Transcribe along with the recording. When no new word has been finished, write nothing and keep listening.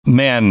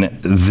Man,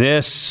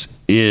 this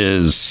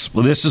is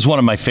one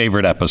of my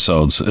favorite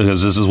episodes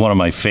because this is one of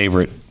my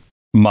favorite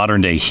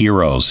modern day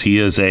heroes. He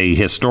is a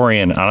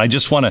historian, and I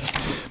just want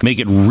to make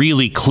it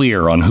really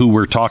clear on who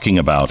we're talking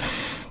about.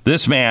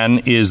 This man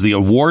is the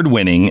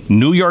award-winning,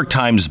 New York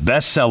Times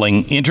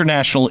best-selling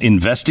international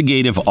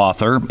investigative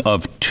author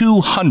of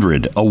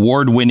 200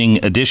 award-winning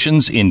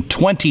editions in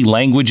 20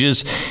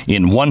 languages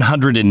in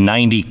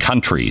 190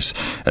 countries,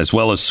 as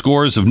well as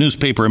scores of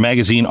newspaper and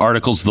magazine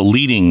articles, the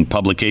leading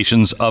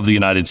publications of the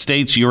United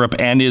States, Europe,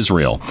 and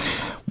Israel.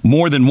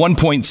 More than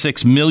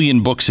 1.6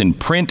 million books in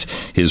print.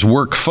 His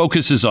work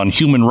focuses on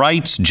human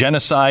rights,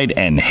 genocide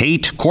and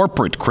hate,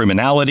 corporate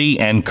criminality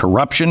and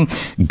corruption,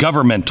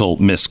 governmental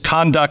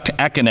misconduct,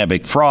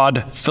 economic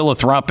fraud,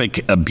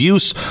 philanthropic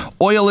abuse,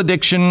 oil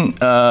addiction,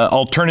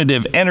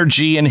 alternative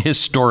energy, and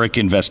historic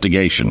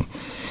investigation.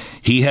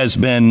 His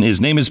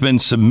name has been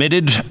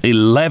submitted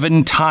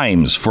 11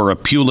 times for a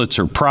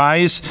Pulitzer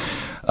Prize.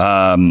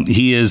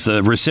 He is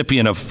a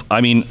recipient of,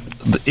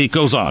 it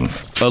goes on,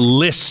 a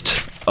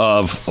list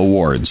of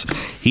awards.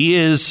 He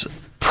is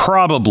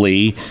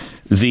probably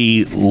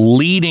the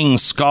leading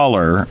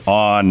scholar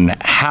on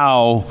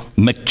how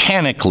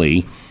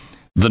mechanically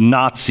the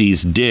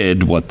Nazis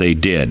did what they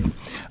did.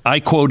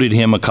 I quoted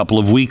him a couple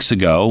of weeks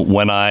ago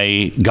when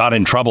I got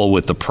in trouble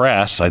with the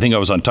press. I think I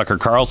was on Tucker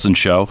Carlson's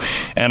show,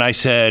 and I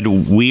said,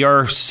 we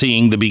are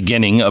seeing the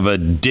beginning of a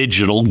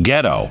digital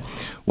ghetto.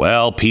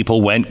 Well,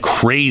 people went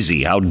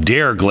crazy. How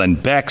dare Glenn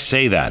Beck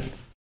say that?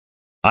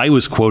 I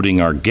was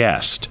quoting our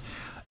guest.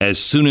 As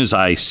soon as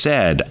I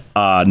said,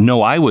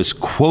 no, I was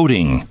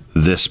quoting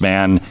this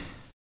man,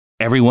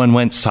 everyone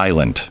went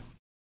silent.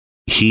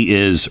 He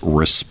is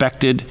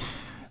respected.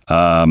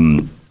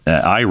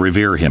 I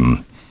revere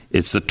him.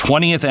 It's the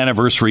 20th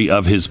anniversary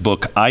of his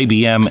book,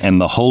 IBM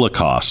and the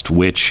Holocaust,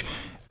 which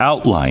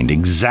outlined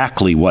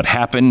exactly what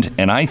happened.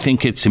 And I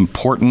think it's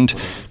important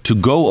to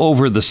go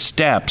over the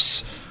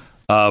steps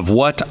of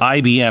what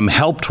IBM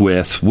helped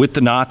with the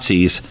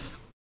Nazis.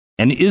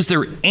 And is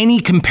there any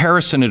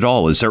comparison at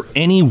all? Is there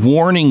any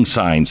warning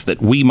signs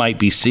that we might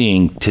be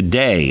seeing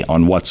today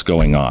on what's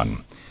going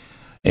on?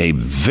 A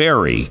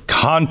very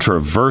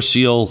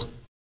controversial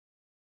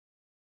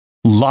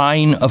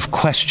line of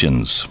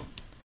questions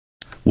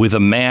with a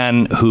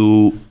man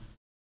who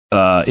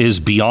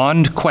is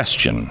beyond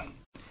question.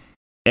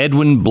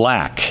 Edwin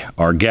Black,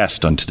 our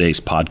guest on today's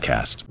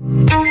podcast.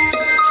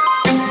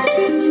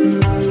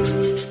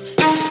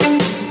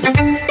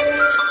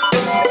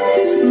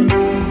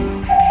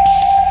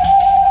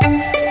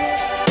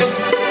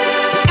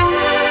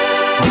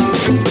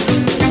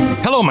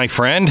 Hello, my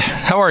friend.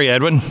 How are you,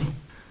 Edwin?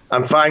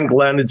 I'm fine,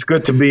 Glenn. It's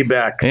good to be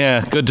back.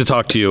 Yeah, good to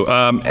talk to you.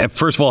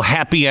 First of all,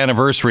 happy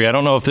anniversary. I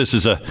don't know if this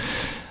is a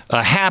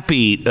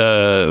happy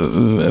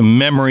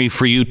memory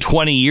for you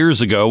 20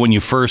 years ago when you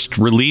first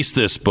released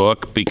this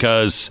book,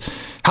 because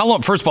how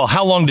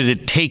long did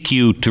it take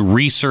you to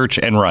research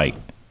and write?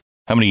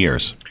 How many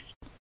years?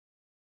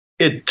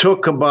 It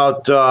took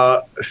about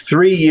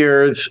 3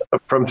 years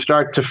from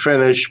start to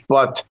finish,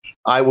 but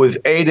I was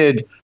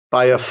aided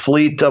by a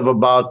fleet of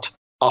about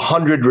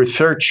 100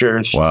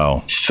 researchers.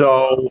 Wow.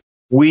 So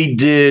we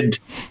did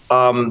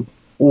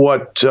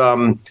what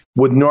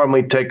would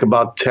normally take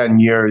about 10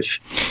 years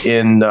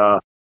in a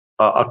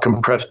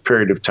compressed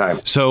period of time.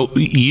 So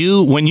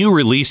when you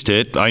released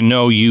it, I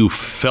know you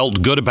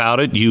felt good about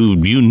it. You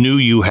knew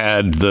you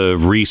had the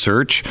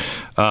research,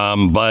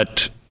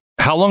 but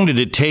how long did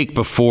it take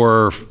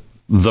before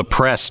the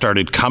press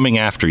started coming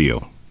after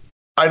you?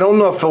 I don't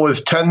know if it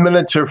was 10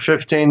 minutes or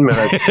 15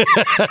 minutes.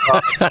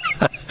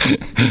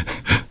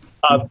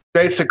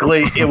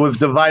 Basically, it was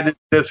divided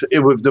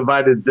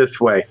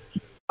this way.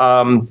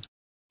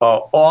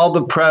 All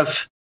the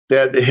press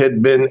that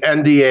had been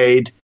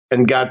NDA'd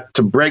and got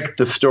to break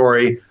the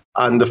story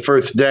on the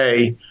first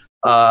day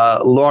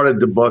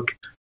lauded the book,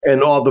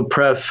 and all the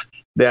press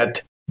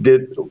that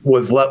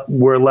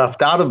were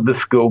left out of the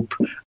scoop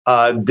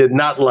did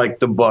not like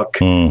the book.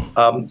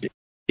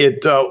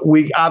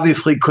 We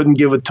obviously couldn't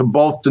give it to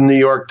both the New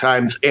York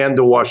Times and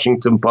the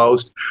Washington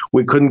Post.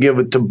 We couldn't give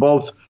it to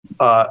both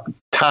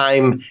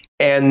Time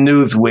and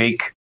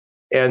Newsweek.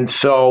 And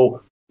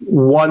so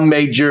one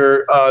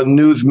major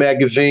news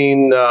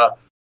magazine,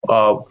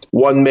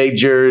 one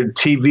major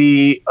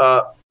TV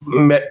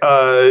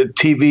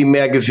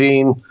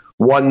magazine,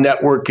 one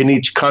network in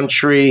each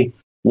country,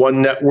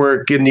 one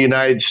network in the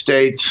United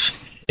States,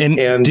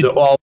 and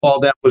all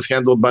that was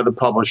handled by the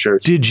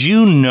publishers. Did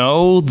you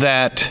know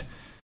that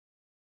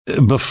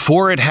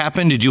before it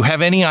happened? Did you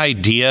have any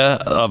idea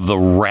of the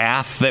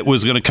wrath that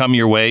was going to come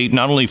your way,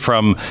 not only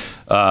from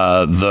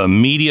the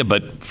media,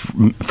 but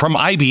from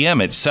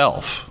IBM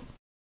itself?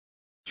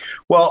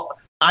 Well,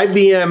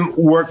 IBM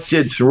worked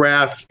its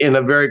wrath in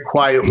a very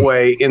quiet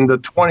way. In the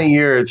 20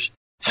 years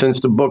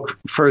since the book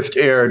first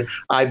aired,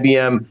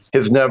 IBM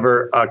has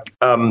never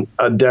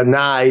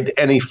denied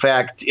any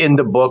fact in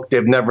the book.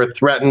 They've never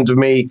threatened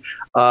me.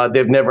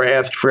 They've never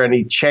asked for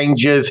any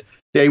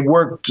changes. They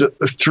worked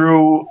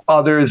through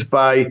others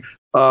by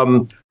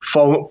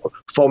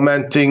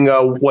fomenting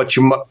what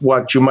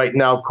you might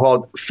now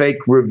call fake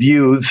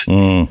reviews.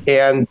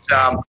 And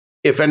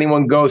if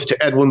anyone goes to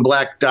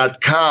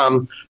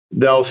edwinblack.com,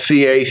 they'll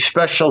see a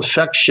special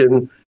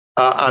section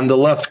on the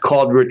left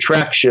called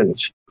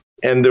retractions.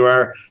 And there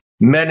are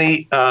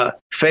many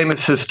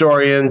famous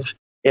historians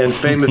and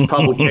famous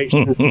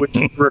publications which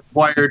are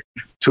required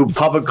to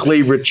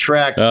publicly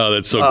retract. Oh,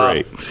 that's so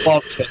great.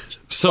 Falsehoods.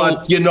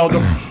 But, the book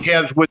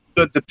has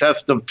withstood the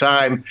test of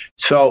time.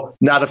 So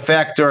not a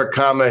fact or a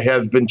comma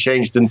has been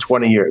changed in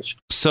 20 years.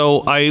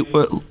 So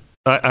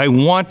I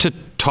want to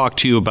talk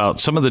to you about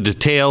some of the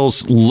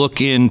details,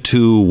 look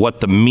into what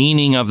the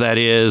meaning of that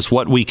is,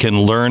 what we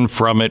can learn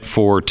from it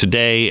for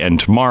today and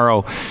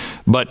tomorrow.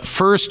 But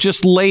first,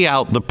 just lay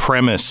out the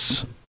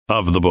premise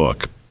of the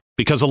book,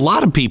 because a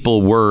lot of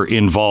people were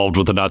involved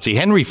with the Nazi.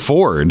 Henry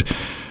Ford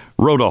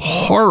wrote a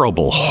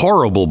horrible,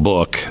 horrible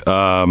book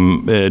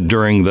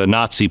during the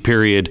Nazi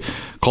period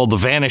called The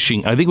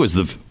Vanishing. I think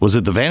it was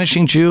it The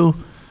Vanishing Jew?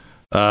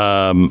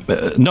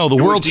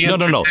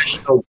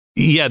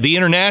 Yeah, The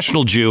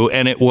International Jew,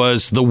 and it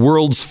was The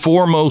World's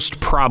Foremost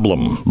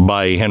Problem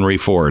by Henry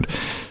Ford.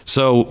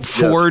 So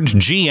Ford,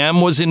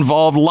 GM was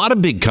involved. A lot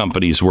of big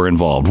companies were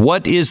involved.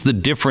 What is the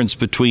difference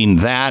between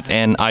that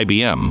and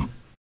IBM?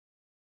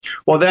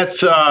 Well,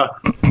 that's a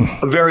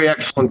very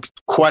excellent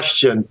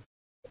question.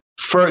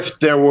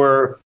 First, there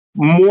were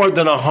more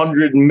than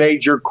 100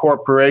 major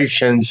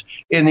corporations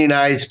in the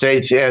United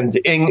States and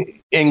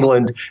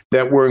England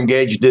that were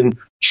engaged in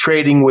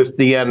trading with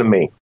the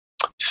enemy.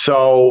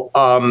 So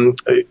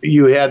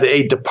you had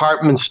a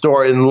department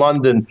store in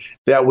London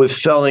that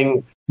was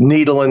selling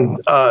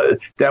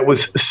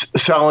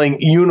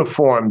selling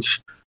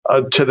uniforms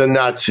to the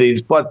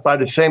Nazis. But by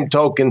the same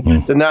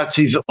token, the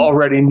Nazis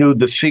already knew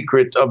the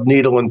secret of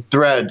needle and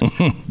thread.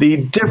 The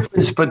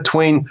difference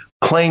between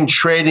plain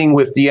trading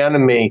with the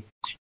enemy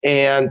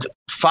and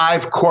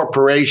 5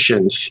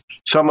 corporations,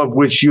 some of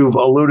which you've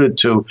alluded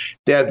to,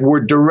 that were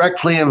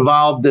directly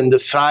involved in the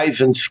size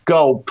and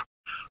scope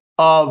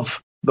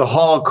of the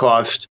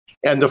Holocaust.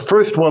 And the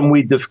first one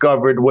we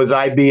discovered was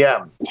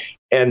IBM.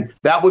 And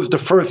that was the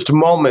first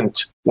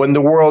moment when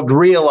the world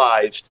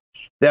realized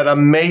that a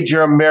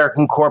major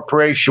American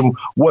corporation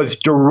was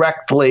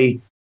directly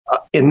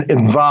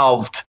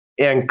involved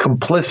and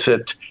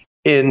complicit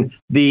in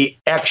the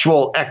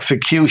actual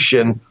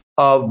execution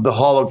of the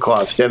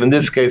Holocaust. And in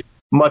this case,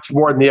 much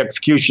more than the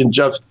execution,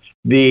 just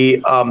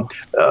the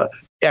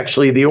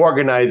actually the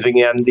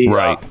organizing and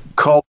the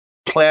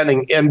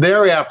co-planning. And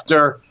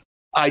thereafter,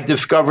 I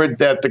discovered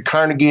that the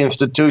Carnegie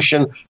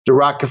Institution, the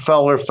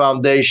Rockefeller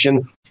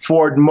Foundation,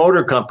 Ford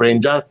Motor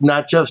Company,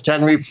 not just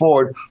Henry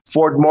Ford,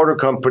 Ford Motor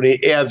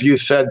Company, as you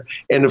said,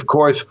 and of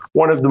course,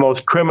 one of the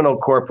most criminal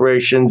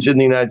corporations in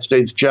the United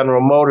States,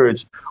 General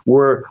Motors,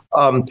 were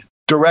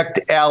direct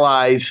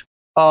allies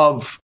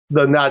of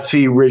the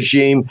Nazi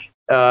regime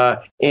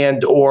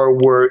and or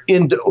were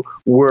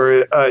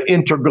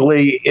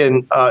integrally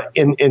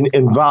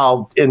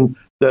involved in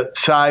the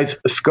size,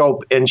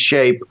 scope, and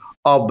shape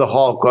of the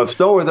Holocaust.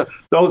 Those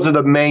are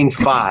the main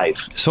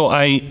 5. So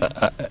I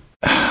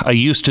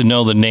used to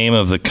know the name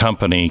of the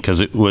company because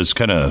it was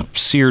kind of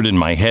seared in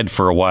my head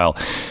for a while.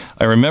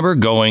 I remember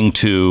going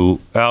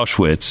to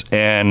Auschwitz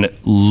and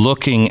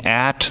looking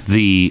at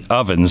the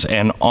ovens,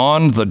 and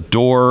on the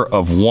door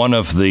of one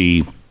of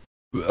the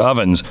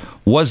ovens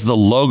was the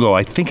logo.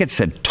 I think it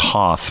said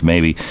Toth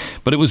maybe,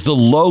 but it was the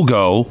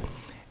logo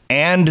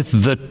and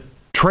the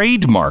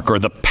trademark or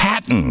the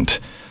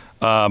patent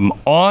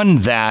on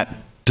that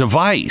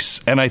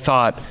device. And I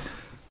thought,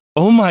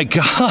 oh my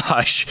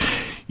gosh,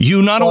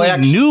 you not only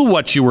knew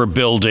what you were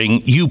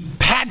building, you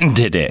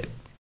patented it.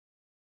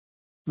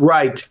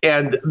 Right.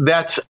 And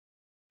that's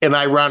an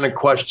ironic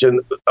question.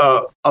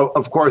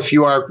 Of course,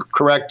 you are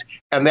correct.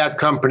 And that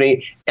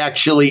company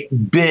actually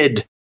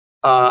bid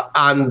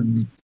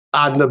on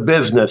the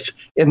business.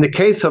 In the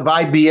case of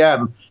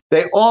IBM,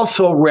 they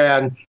also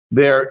ran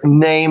their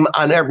name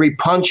on every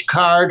punch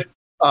card.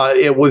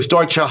 It was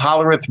Deutsche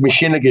Hollerith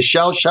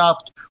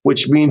Maschinengesellschaft,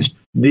 which means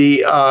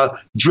the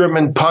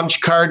German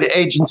punch card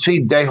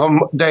agency,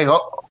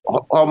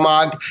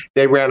 DEHOMAG.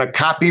 They ran a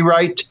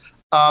copyright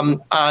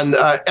on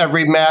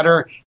every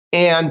matter.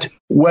 And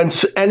when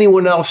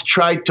anyone else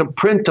tried to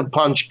print a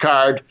punch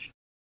card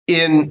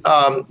in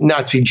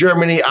Nazi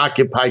Germany,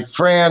 occupied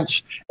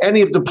France,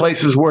 any of the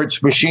places where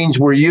its machines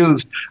were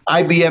used,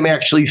 IBM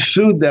actually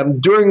sued them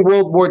during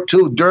World War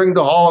II, during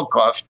the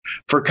Holocaust,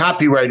 for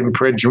copyright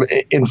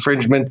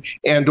infringement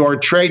and or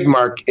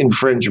trademark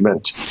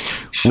infringement.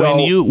 So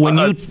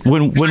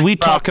when we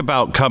talk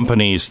about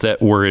companies that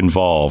were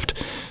involved,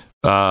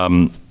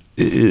 IBM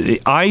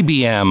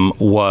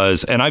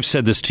was, and I've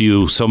said this to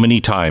you so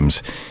many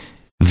times,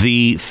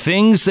 the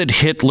things that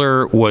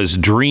Hitler was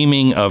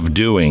dreaming of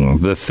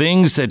doing, the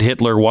things that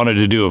Hitler wanted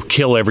to do of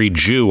kill every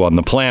Jew on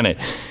the planet,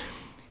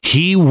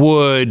 he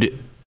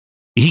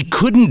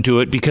couldn't do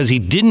it because he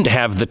didn't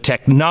have the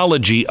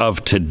technology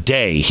of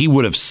today. He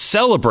would have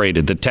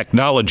celebrated the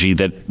technology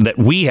that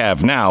we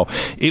have now.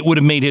 It would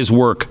have made his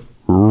work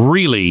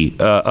really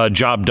a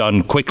job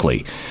done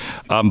quickly.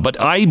 But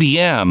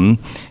IBM,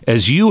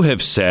 as you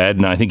have said,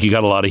 and I think you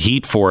got a lot of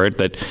heat for it,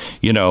 that,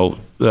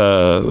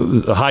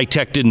 high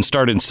tech didn't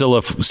start in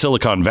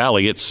Silicon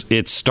Valley.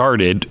 It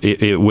started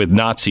with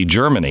Nazi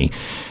Germany.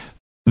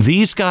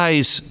 These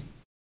guys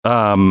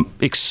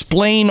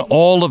explain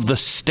all of the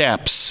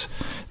steps.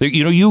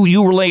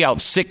 You lay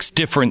out 6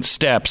 different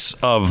steps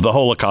of the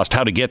Holocaust,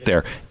 how to get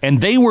there,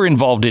 and they were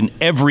involved in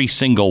every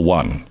single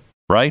one,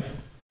 right?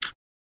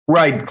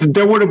 Right.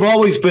 There would have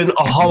always been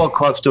a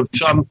Holocaust of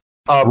some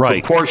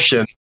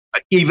proportion,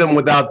 even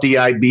without the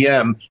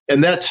IBM,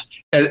 and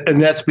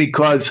that's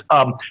because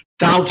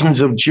thousands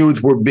of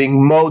Jews were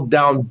being mowed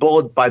down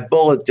bullet by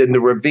bullet in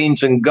the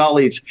ravines and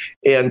gullies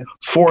and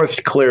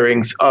forest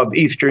clearings of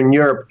Eastern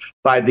Europe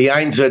by the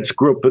Einsatz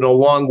group, and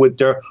along with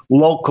their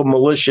local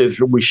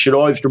militias. We should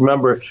always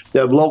remember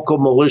that local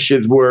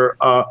militias were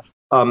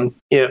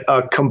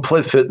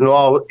complicit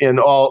in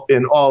all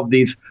of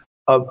these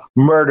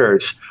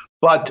murders.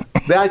 But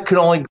that could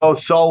only go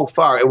so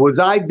far. It was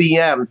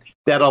IBM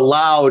that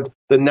allowed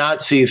the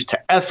Nazis to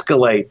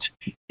escalate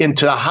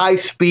into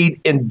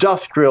high-speed,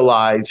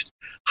 industrialized,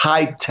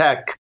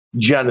 high-tech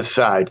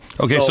genocide.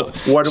 Okay,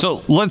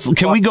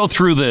 can we go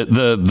through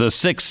the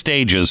 6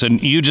 stages?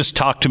 And you just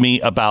talk to me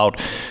about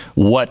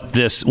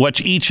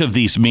what each of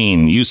these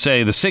mean. You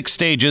say the 6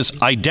 stages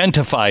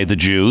identify the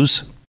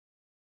Jews.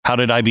 How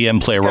did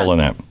IBM play a role in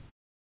that?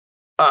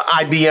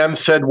 IBM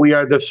said we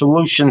are the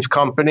solutions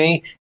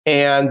company.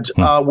 And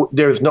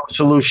there's no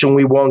solution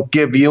we won't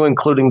give you,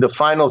 including the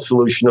final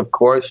solution, of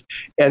course.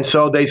 And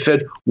so they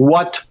said,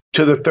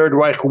 to the Third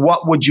Reich,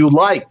 what would you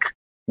like?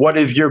 What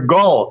is your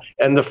goal?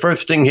 And the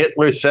first thing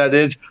Hitler said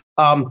is,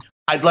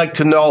 I'd like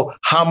to know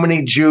how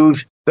many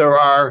Jews there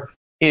are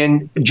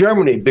in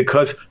Germany,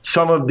 because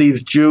some of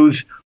these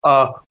Jews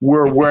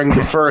were wearing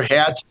the fur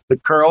hats, the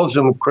curls,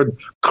 and could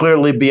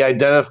clearly be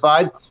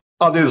identified.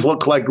 Others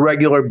look like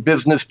regular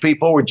business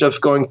people, were just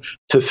going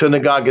to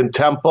synagogue and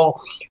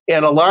temple.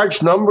 And a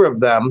large number of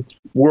them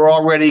were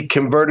already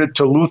converted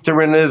to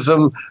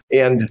Lutheranism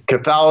and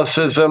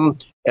Catholicism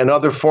and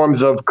other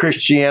forms of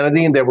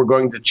Christianity, and they were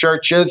going to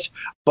churches.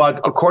 But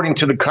according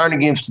to the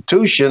Carnegie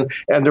Institution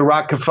and the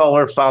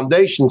Rockefeller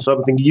Foundation,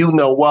 something you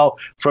know well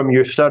from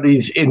your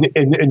studies in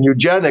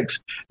eugenics,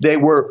 they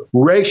were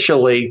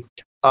racially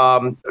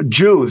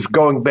Jews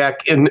going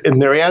back in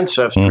their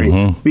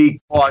ancestry,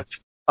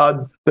 because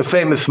the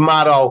famous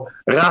motto,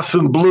 Rass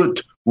und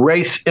Blut,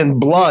 race and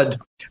blood,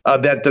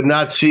 that the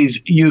Nazis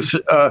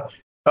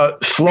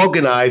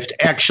sloganized,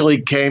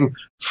 actually came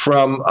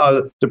from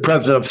the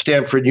president of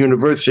Stanford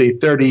University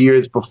 30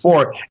 years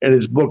before in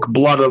his book,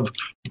 Blood of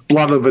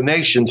a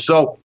Nation.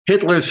 So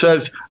Hitler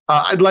says,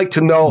 I'd like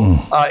to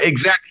know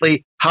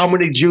exactly how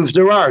many Jews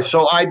there are.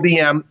 So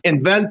IBM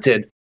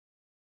invented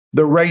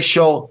the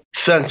racial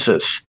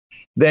census.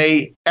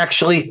 They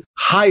actually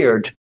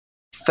hired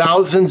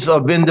thousands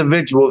of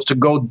individuals to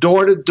go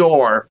door to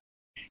door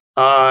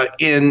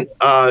in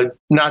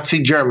Nazi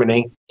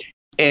Germany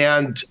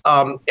and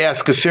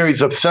ask a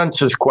series of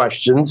census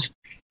questions.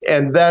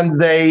 And then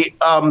they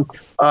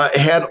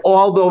had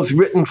all those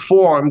written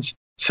forms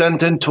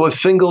sent into a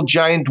single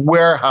giant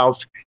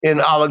warehouse in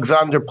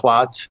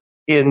Alexanderplatz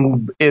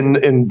in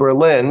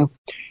Berlin.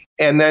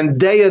 And then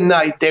day and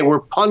night, they were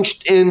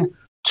punched in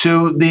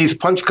to these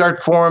punch card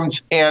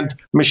forms and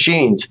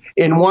machines.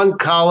 In one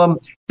column,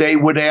 they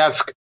would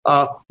ask,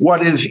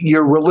 what is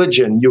your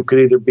religion? You could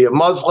either be a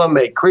Muslim,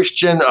 a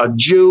Christian, a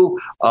Jew,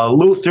 a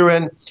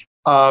Lutheran.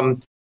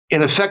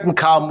 In a second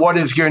column, what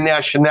is your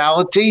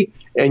nationality?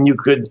 And you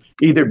could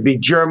either be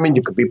German,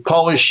 you could be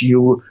Polish,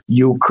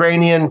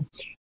 Ukrainian.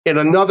 In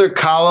another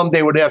column,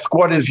 they would ask,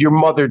 what is your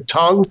mother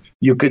tongue?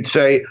 You could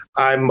say,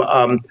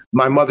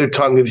 my mother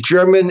tongue is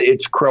German,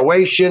 it's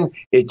Croatian,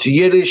 it's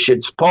Yiddish,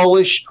 it's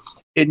Polish.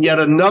 In yet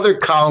another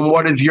column,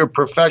 what is your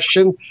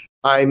profession?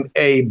 I'm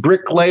a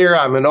bricklayer,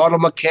 I'm an auto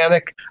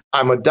mechanic,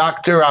 I'm a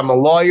doctor, I'm a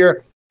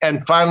lawyer.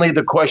 And finally,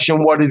 the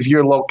question, what is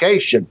your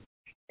location?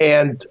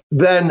 And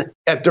then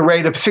at the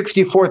rate of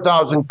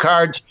 64,000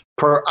 cards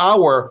per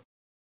hour,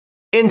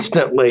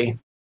 instantly,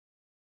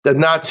 the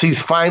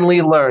Nazis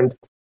finally learned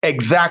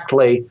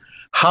exactly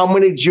how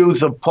many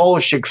Jews of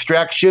Polish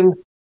extraction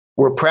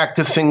were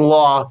practicing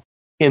law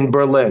in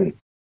Berlin.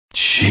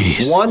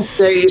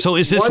 Jeez. So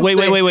is this wait.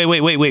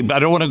 I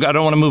don't want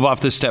to move off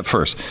this step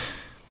first.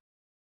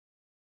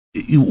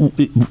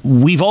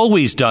 We've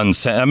always done,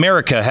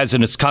 America has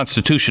in its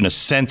constitution a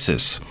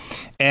census,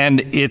 and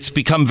it's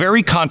become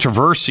very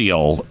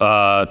controversial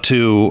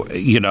to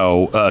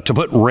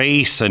put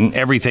race and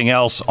everything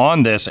else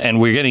on this,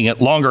 and we're getting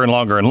it longer and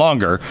longer and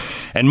longer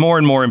and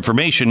more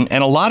information,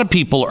 and a lot of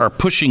people are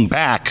pushing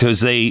back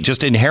because they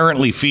just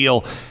inherently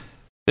feel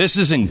this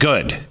isn't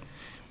good.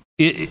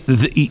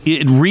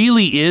 It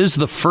really is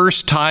the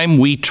first time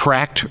we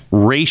tracked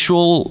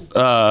racial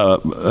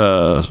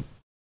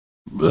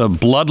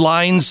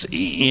bloodlines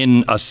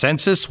in a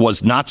census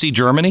was Nazi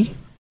Germany?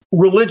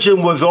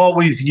 Religion was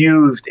always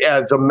used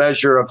as a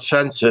measure of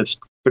census,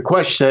 The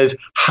question is,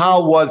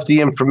 how was the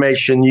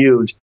information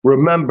used?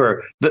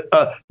 Remember,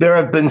 there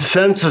have been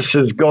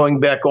censuses going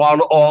back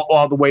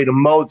all the way to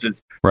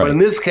Moses. Right. But in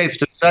this case,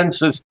 the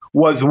census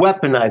was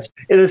weaponized.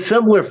 In a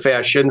similar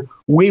fashion,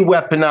 we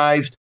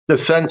weaponized the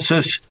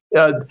census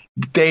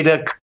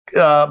data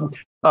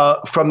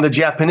from the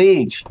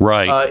Japanese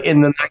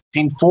in the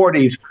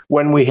 1940s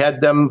when we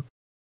had them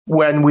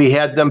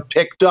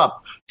picked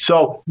up.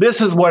 So this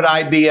is what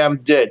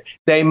IBM did.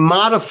 They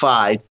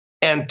modified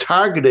and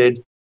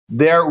targeted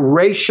their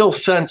racial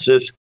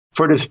census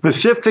for the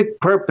specific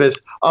purpose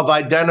of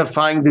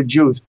identifying the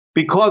Jews,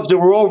 because there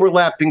were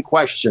overlapping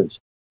questions.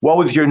 What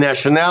was your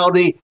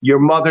nationality, your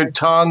mother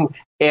tongue,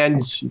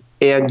 and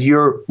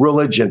your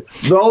religion?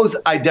 Those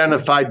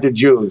identified the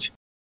Jews.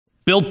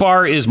 Built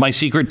Bar is my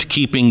secret to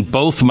keeping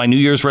both my New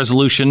Year's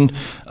resolution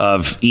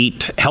of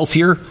eat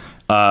healthier,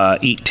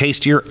 eat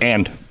tastier,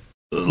 and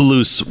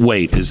lose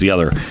weight is the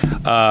other.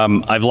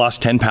 I've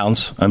lost 10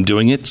 pounds. I'm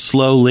doing it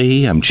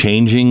slowly. I'm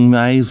changing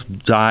my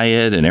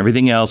diet and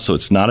everything else, so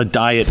it's not a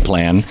diet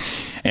plan.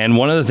 And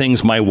one of the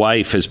things my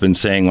wife has been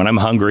saying when I'm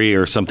hungry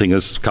or something,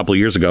 is a couple of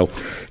years ago,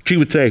 she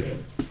would say,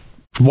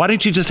 why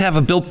don't you just have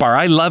a Built Bar?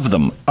 I love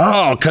them.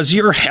 Oh, because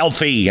you're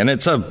healthy and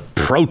it's a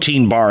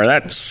protein bar.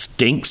 That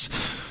stinks.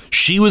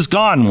 She was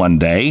gone one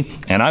day,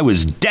 and I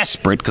was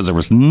desperate because there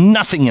was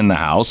nothing in the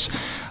house.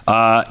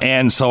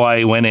 And so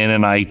I went in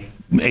and I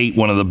ate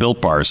one of the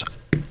Built Bars.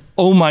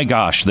 Oh my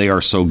gosh, they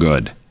are so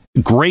good.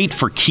 Great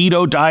for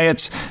keto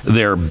diets.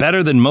 They're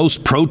better than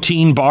most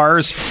protein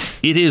bars.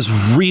 It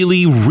is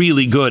really,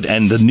 really good.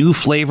 And the new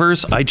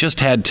flavors I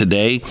just had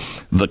today,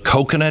 the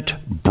coconut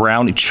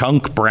brownie,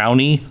 chunk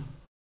brownie,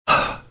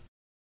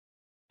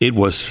 it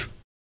was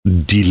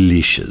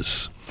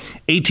delicious.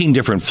 18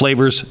 different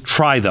flavors.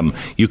 Try them.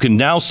 You can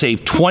now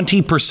save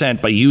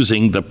 20% by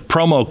using the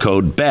promo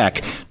code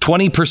Beck.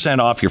 20%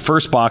 off your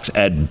first box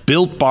at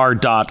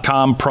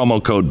BuiltBar.com,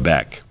 promo code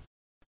Beck.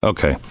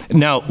 Okay.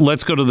 Now,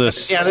 let's go to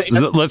this.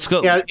 Let's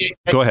go.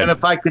 Go ahead. And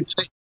if I could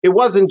say, it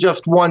wasn't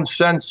just one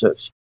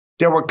census.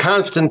 There were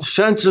constant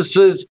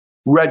censuses,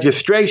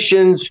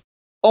 registrations,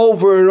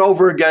 over and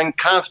over again,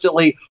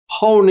 constantly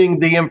honing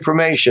the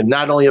information,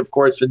 not only, of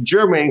course, in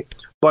Germany,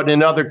 but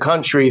in other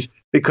countries,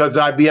 because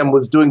IBM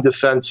was doing the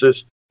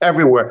census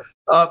everywhere.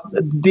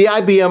 The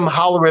IBM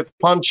Hollerith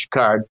punch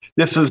card,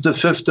 this is the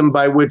system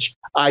by which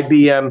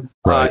IBM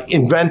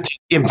invented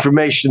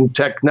information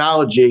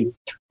technology,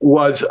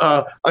 was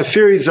a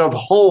series of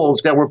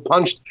holes that were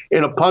punched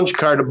in a punch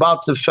card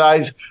about the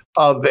size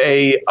of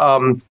a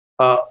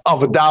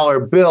dollar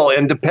bill.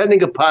 And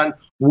depending upon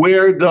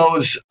where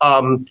those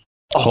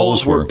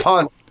holes were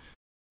punched,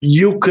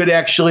 you could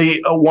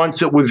actually,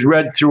 once it was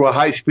read through a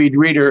high-speed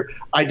reader,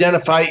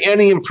 identify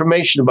any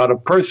information about a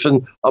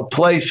person, a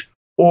place,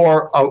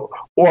 or a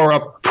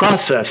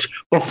process.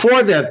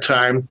 Before that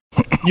time,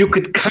 you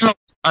could count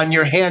on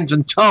your hands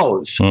and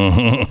toes,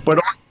 but all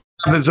you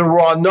have is a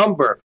raw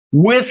number.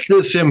 With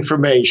this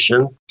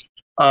information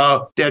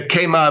that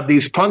came out of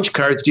these punch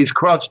cards, these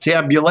cross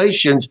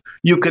tabulations,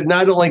 you could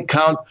not only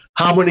count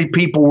how many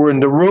people were in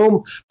the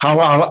room,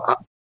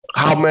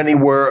 how many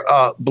were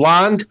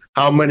blonde,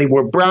 how many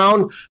were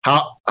brown,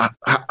 how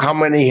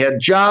many had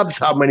jobs,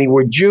 how many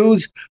were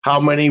Jews, how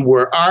many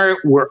were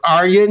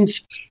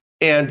Aryans.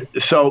 And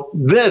so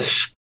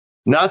this,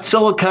 not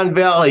Silicon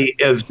Valley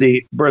as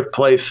the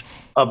birthplace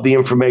of the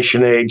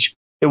information age,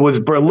 it was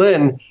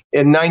Berlin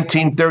in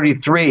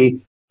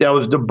 1933 that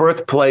was the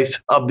birthplace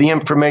of the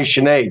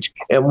information age.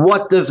 And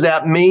what does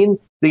that mean,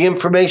 the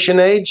information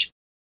age?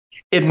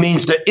 It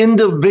means the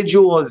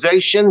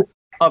individualization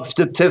of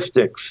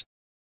statistics.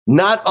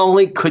 Not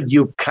only could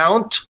you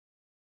count,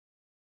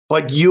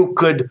 but you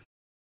could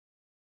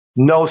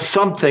know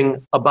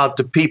something about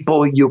the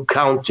people you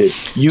counted.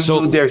 You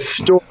knew their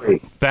story.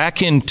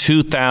 Back in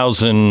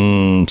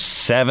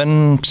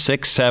 2007,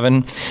 6,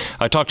 7,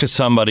 I talked to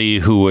somebody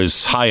who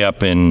was high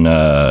up in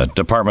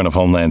Department of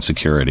Homeland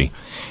Security.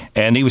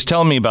 And he was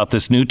telling me about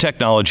this new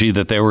technology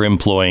that they were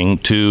employing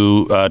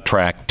to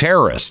track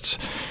terrorists.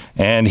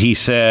 And he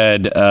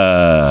said,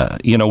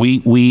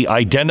 we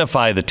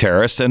identify the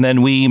terrorists and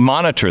then we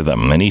monitor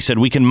them. And he said,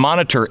 we can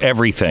monitor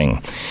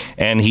everything.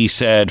 And he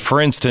said, for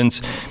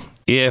instance,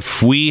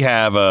 if we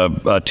have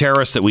a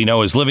terrorist that we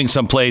know is living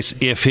someplace,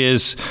 if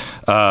his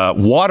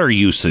water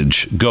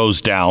usage goes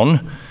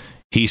down,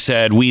 he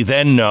said, we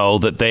then know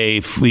that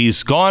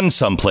he's gone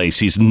someplace.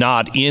 He's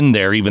not in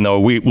there, even though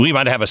we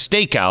might have a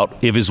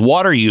stakeout. If his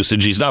water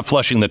usage, he's not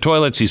flushing the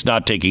toilets, he's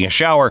not taking a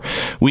shower,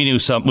 we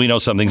know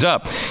something's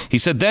up. He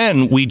said,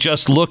 then we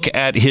just look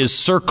at his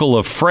circle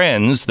of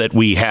friends that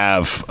we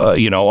have,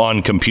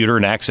 on computer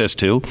and access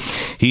to.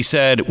 He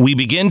said, we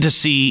begin to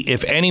see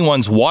if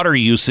anyone's water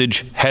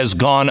usage has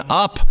gone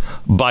up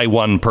by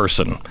one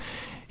person.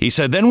 He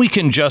said, then we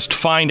can just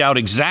find out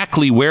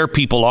exactly where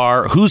people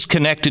are, who's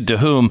connected to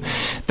whom.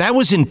 That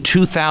was in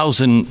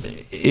 2000.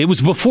 It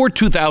was before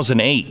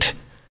 2008.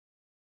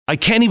 I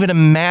can't even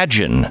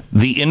imagine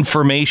the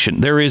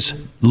information. There is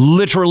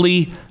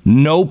literally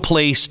no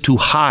place to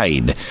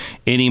hide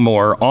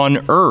anymore on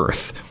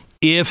Earth.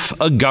 if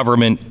a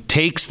government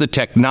takes the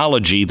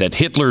technology that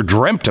Hitler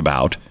dreamt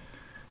about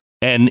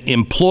and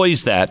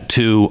employs that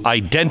to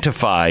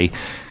identify,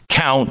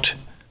 count,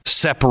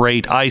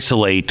 separate,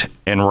 isolate,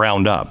 and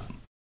round up.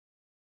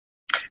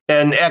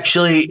 And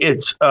actually,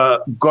 it's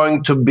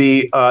going to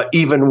be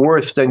even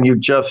worse than you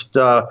just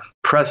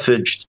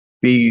presaged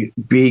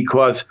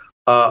because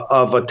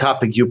of a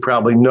topic you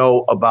probably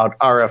know about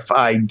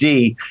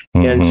RFID.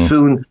 And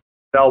soon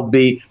they'll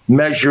be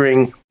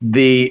measuring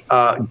the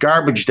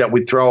garbage that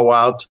we throw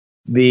out,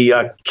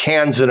 the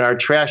cans in our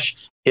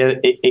trash,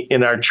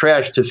 in our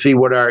trash to see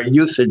what our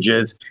usage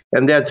is.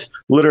 And that's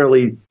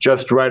literally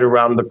just right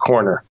around the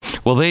corner.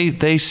 Well,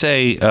 they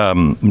say,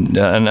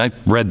 and I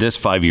read this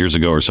 5 years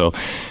ago or so,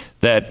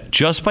 that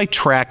just by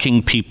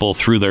tracking people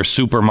through their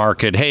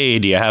supermarket, hey,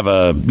 do you have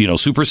a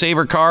Super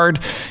Saver card?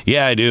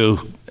 Yeah, I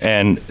do.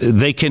 And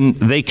they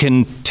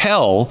can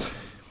tell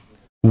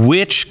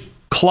which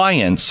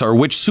clients or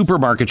which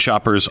supermarket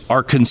shoppers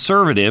are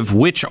conservative,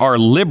 which are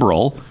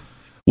liberal,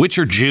 which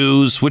are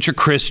Jews, which are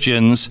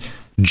Christians,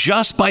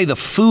 just by the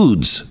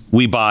foods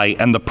we buy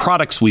and the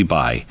products we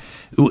buy.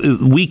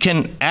 We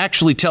can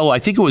actually tell, I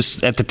think it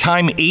was at the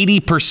time,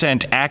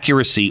 80%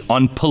 accuracy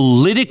on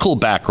political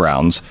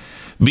backgrounds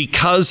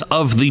because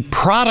of the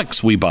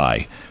products we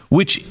buy,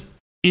 which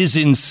is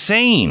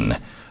insane.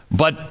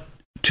 But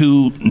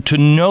to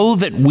know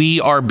that we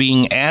are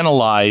being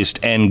analyzed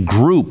and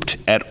grouped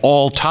at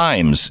all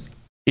times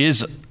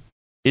is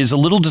a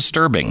little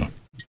disturbing.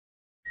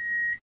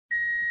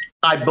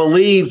 I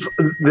believe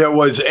there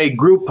was a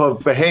group of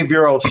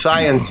behavioral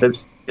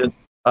scientists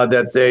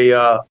that they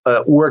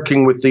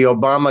working with the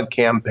Obama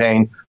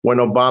campaign when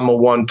Obama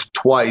won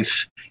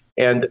twice,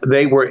 and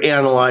they were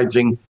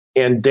analyzing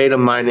and data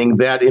mining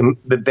that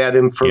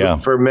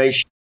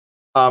information.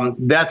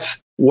 That's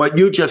what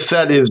you just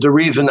said is the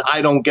reason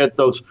I don't get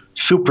those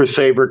Super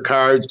Saver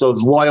cards,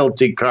 those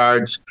loyalty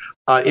cards.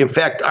 In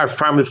fact, our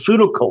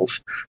pharmaceuticals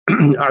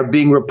are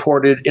being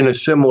reported in a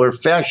similar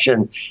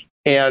fashion.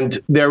 And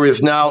there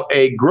is now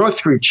a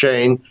grocery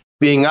chain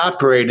being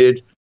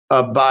operated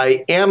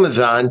by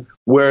Amazon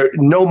where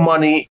no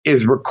money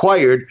is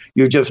required.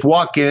 You just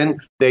walk in,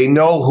 they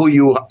know who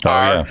you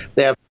are.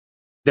 Yeah.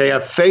 They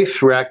have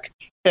face rec.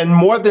 And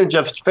more than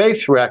just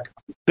face rec,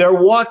 they're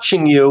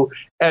watching you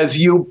as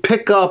you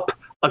pick up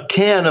a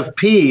can of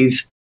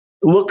peas,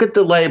 look at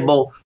the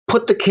label,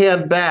 put the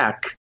can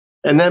back,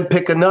 and then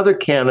pick another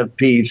can of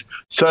peas.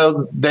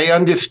 So they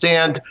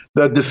understand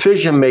the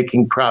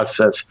decision-making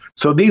process.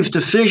 So these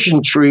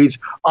decision trees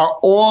are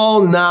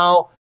all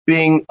now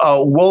being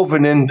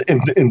woven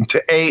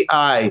into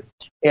AI.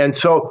 And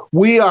so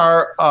we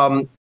are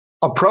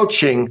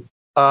approaching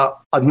a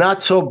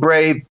not so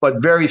brave,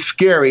 but very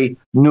scary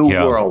new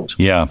world.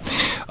 Yeah.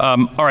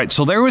 All right.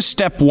 So there was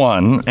step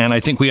one, and I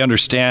think we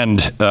understand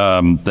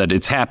that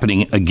it's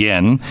happening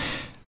again.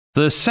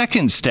 The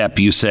second step,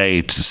 you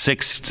say,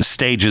 6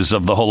 stages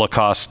of the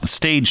Holocaust.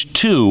 Stage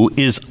 2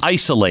 is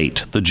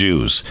isolate the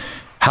Jews.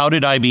 How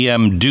did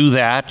IBM do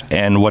that,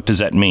 and what does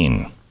that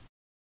mean?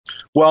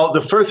 Well,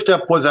 the first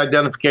step was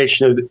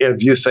identification,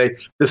 as you say.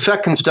 The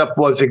second step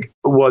was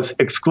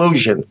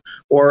exclusion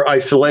or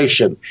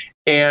isolation.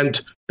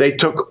 And they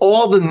took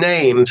all the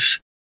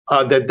names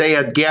that they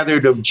had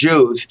gathered of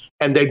Jews,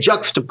 and they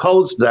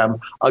juxtaposed them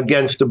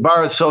against the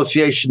Bar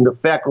Association, the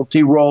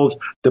faculty rolls,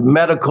 the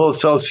Medical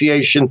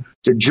Association,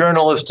 the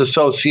Journalist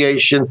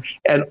Association,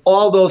 and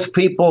all those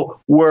people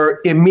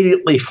were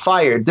immediately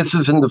fired. This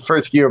is in the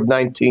first year of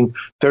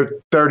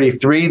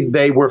 1933.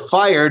 They were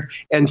fired,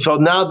 and so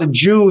now the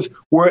Jews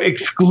were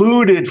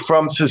excluded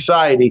from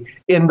society.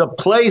 In the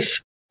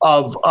place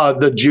of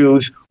the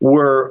Jews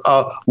were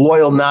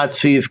loyal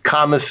Nazis,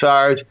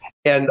 commissars,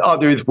 and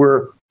others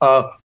were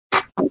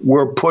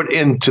put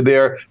into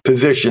their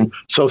position.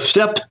 So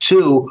step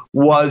 2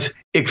 was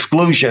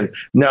exclusion.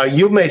 Now,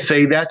 you may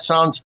say that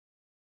sounds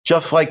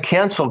just like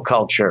cancel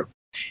culture.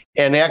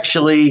 And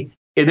actually,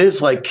 it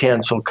is like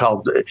cancel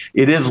culture.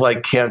 It is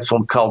like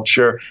cancel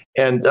culture.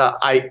 And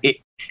I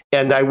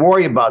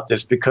worry about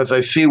this because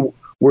I see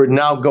we're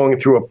now going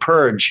through a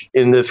purge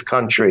in this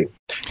country,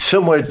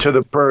 similar to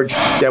the purge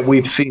that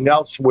we've seen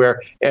elsewhere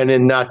and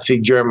in Nazi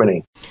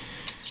Germany.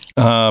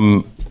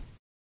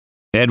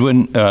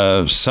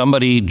 Edwin,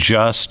 somebody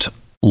just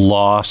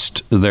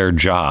lost their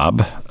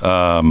job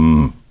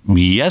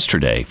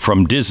yesterday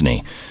from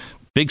Disney.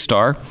 Big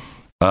star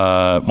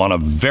on a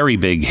very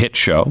big hit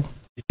show,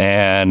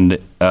 and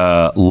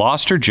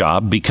lost her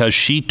job because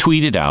she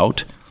tweeted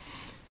out,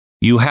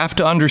 "You have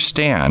to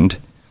understand,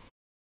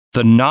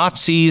 the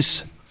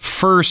Nazis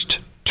first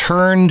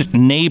turned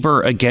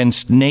neighbor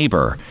against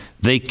neighbor.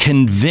 They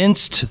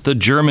convinced the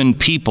German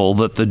people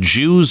that the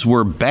Jews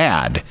were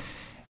bad."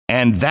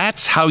 And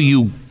that's how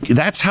you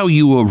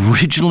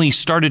originally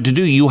started to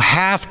do. You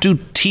have to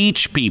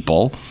teach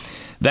people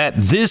that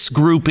this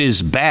group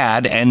is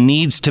bad and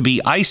needs to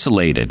be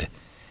isolated.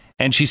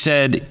 And she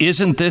said,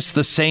 "Isn't this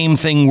the same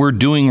thing we're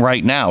doing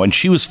right now?" And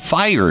she was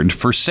fired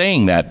for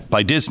saying that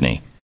by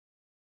Disney.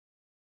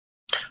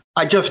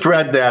 I just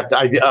read that.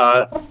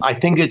 I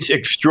think it's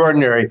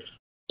extraordinary.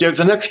 there's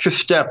an extra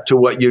step to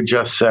what you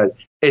just said.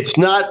 It's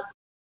not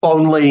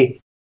only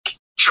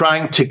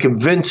trying to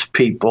convince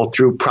people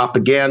through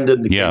propaganda,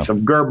 in the case of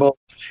Goebbels,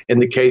 in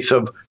the case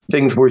of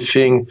things we're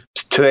seeing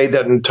today,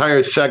 that an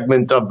entire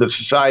segment of the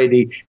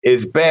society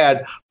is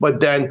bad,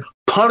 but then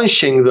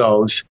punishing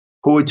those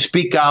who would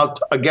speak out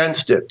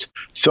against it.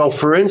 So,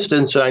 for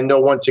instance, and I know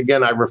once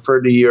again I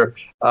refer to your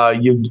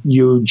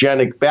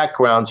eugenic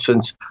background,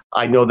 since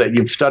I know that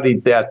you've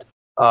studied that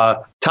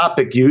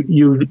topic.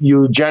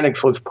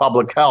 Eugenics was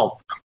public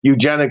health.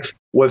 Eugenics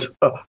was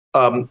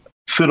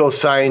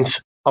pseudoscience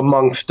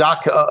amongst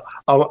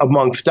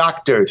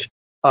doctors.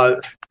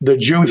 The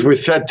Jews were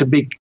said to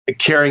be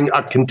carrying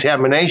a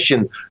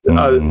contamination.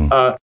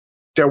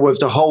 There was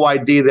the whole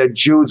idea that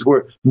Jews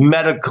were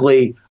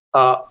medically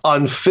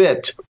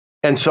unfit.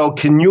 And so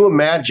can you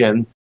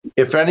imagine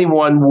if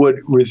anyone would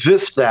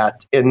resist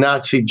that in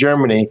Nazi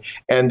Germany,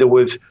 and there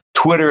was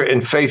Twitter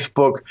and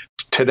Facebook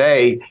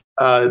today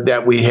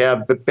that we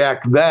have, but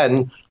back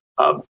then,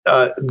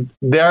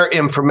 their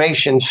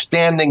information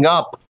standing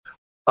up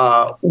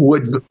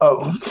would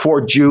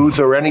for Jews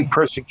or any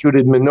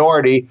persecuted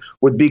minority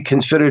would be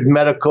considered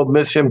medical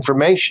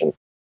misinformation.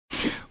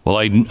 Well,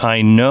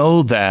 I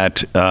know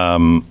that I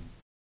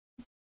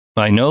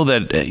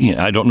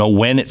don't know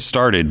when it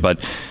started, but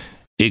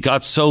it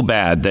got so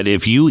bad that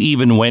if you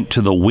even went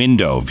to the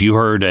window, if you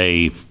heard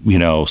a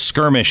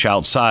skirmish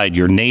outside,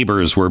 your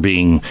neighbors were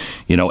being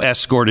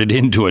escorted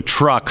into a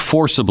truck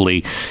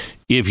forcibly.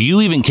 If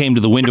you even came to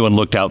the window and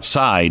looked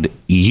outside,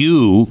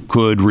 you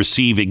could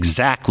receive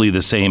exactly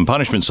the same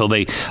punishment. So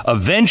they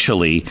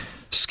eventually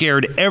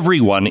scared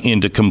everyone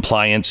into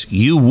compliance.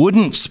 You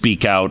wouldn't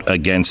speak out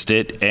against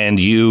it, and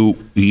you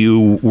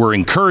were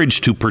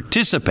encouraged to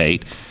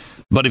participate.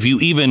 But if you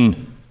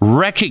even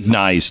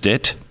recognized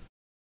it,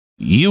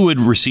 you would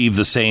receive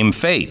the same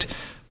fate.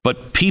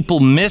 But people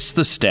miss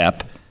the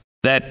step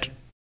that,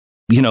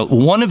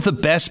 one of the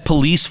best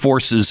police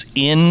forces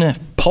in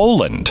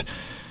Poland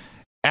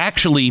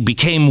actually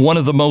became one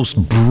of the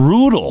most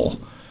brutal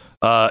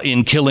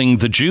in killing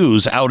the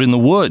Jews out in the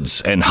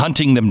woods and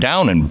hunting them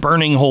down and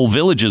burning whole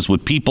villages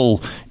with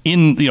people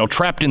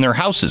trapped in their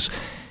houses.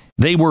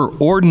 They were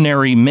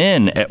ordinary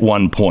men at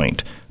one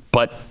point,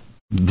 but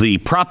the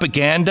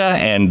propaganda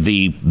and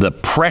the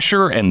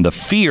pressure and the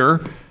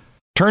fear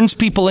turns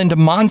people into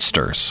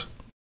monsters.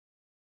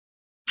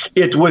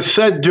 It was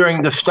said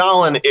during the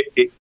Stalin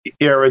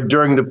era,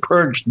 during the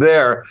purge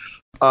there,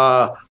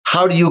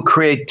 how do you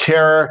create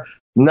terror?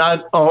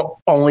 Not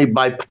only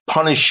by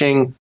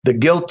punishing the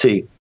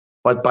guilty,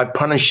 but by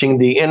punishing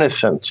the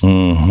innocent.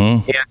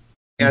 Mm-hmm.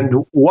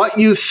 And what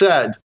you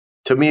said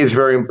to me is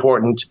very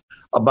important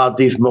about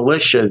these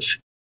militias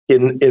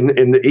in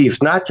the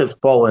East, not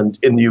just Poland,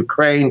 in the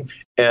Ukraine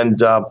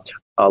and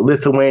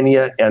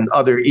Lithuania and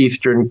other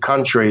Eastern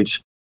countries.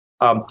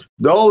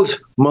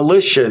 Those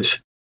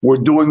militias were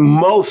doing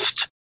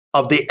most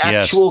of the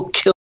actual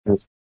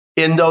killings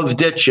in those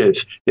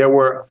ditches. There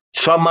were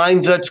some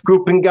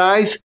Einsatzgruppen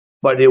guys,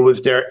 but it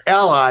was their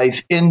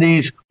allies in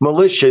these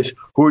militias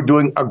who were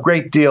doing a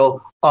great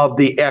deal of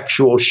the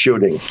actual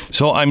shooting.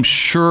 So I'm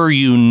sure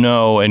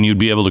and you'd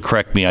be able to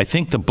correct me. I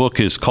think the book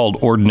is called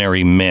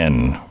Ordinary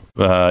Men.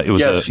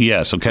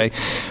 Okay.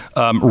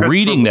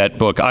 Reading that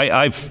book,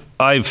 I've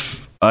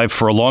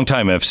for a long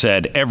time have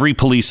said every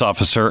police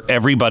officer,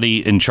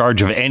 everybody in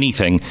charge of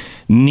anything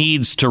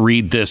needs to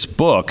read this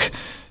book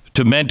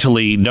to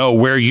mentally know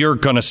where you're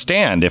going to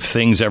stand if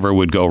things ever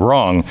would go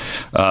wrong.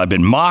 I've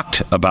been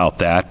mocked about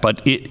that,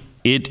 but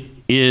it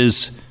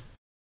is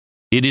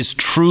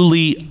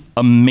truly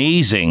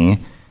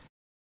amazing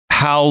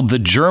how the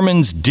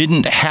Germans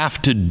didn't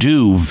have to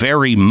do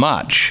very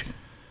much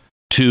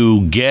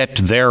to get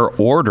their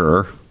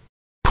order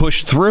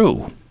pushed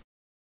through.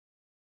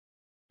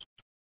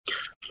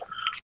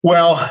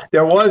 Well,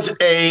 there was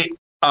a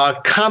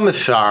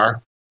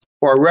commissar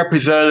or a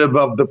representative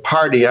of the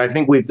party. I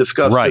think we've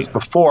discussed this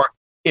before,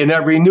 in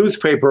every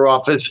newspaper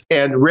office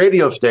and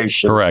radio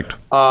station. Correct.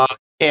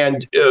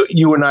 And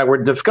you and I were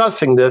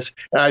discussing this,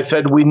 and I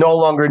said we no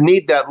longer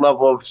need that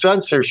level of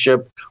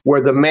censorship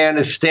where the man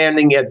is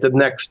standing at the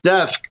next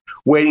desk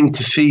waiting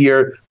to see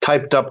your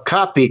typed up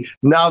copy.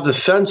 Now the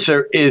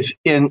censor is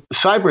in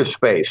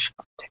cyberspace.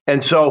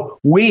 And so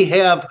we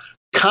have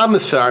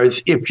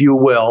commissars, if you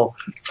will,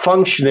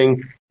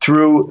 functioning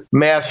through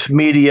mass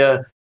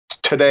media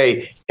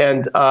today.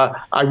 And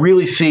I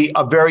really see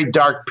a very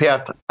dark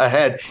path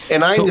ahead.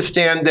 And I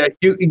understand that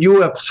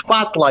you have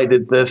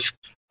spotlighted this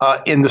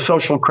in the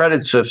social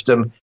credit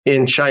system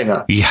in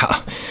China.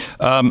 Yeah.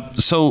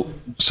 So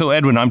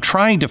Edwin, I'm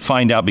trying to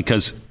find out,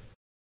 because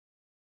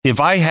if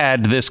I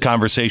had this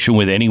conversation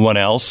with anyone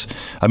else,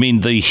 I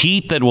mean, the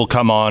heat that will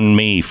come on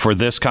me for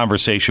this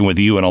conversation with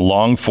you in a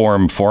long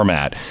form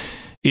format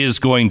is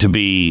going to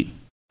be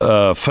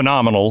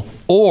phenomenal,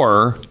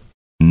 or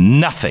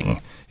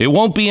nothing. It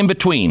won't be in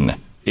between.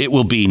 It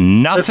will be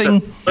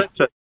nothing.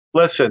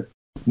 Listen.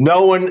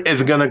 No one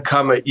is going to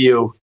come at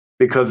you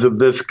because of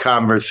this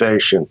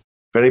conversation.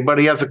 If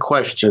anybody has a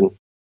question,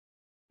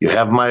 you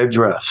have my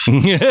address.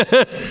 Get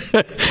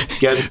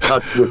in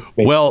touch with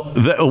me. Well,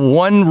 the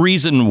one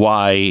reason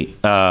why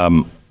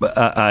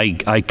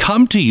I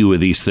come to you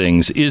with these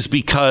things is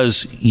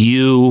because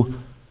you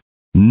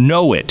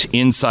know it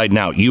inside and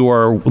out. You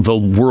are the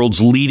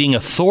world's leading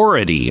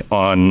authority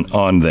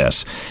on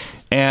this.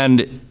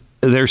 And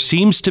there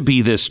seems to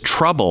be this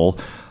trouble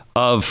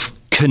of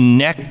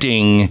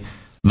connecting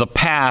the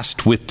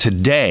past with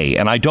today.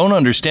 And I don't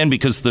understand,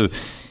 because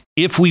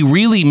if we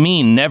really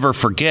mean never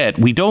forget,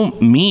 we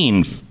don't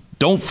mean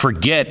don't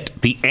forget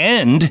the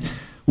end.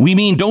 We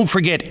mean don't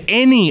forget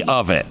any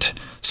of it,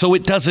 so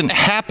it doesn't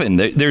happen.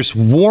 There's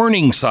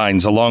warning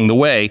signs along the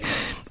way.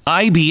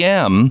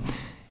 IBM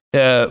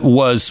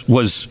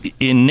was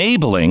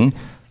enabling,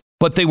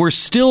 but they were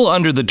still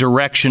under the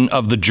direction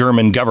of the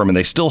German government.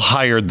 They still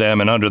hired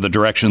them and under the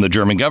direction of the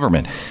German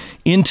government.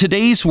 In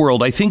today's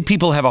world, I think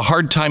people have a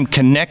hard time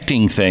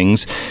connecting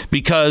things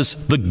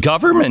because the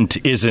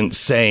government isn't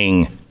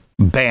saying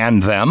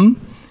ban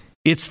them.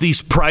 It's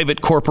these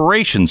private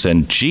corporations,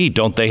 and gee,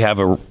 don't they have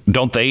a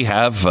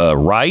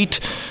right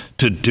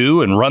to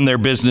do and run their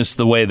business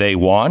the way they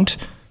want?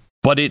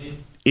 But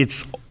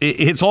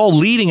it's all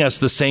leading us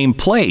the same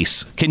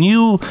place. Can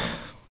you,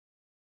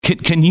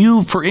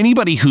 for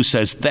anybody who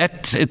says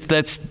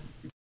that's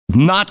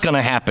not going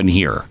to happen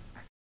here,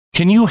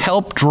 can you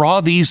help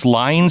draw these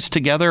lines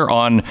together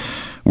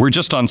we're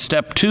just on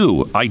step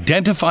 2,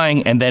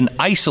 identifying and then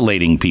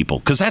isolating people?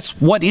 Because that's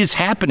what is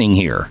happening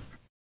here.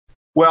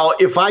 Well,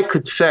 if I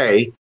could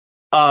say,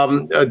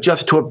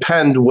 just to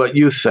append what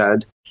you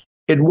said,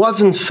 it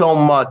wasn't so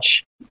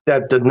much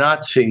that the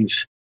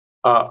Nazis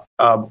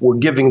were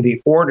giving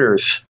the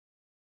orders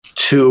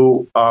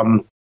to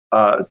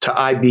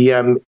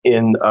IBM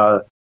in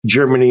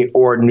Germany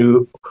or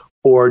New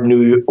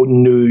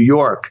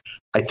York.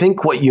 I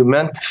think what you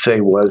meant to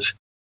say was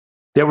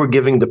they were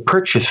giving the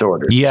purchase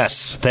orders.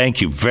 Yes, thank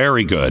you.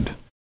 Very good.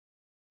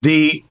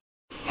 The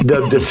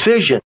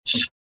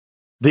decisions,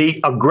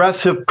 the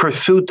aggressive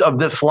pursuit of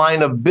this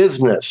line of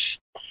business,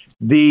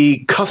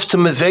 the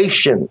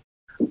customization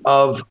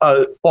of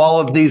all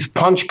of these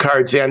punch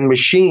cards and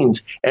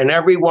machines, and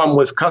everyone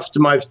was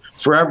customized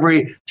for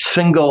every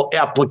single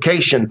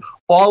application.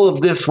 All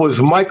of this was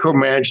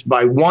micromanaged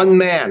by one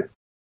man,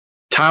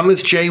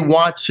 Thomas J.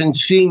 Watson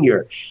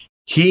Sr.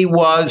 He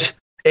was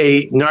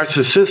a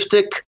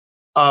narcissistic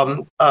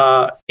and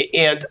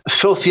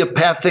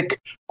sociopathic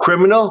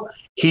criminal.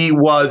 He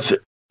was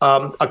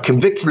a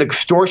convicted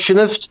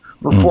extortionist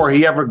before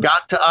he ever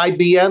got to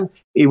IBM.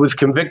 He was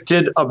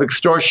convicted of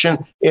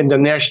extortion in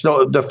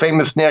the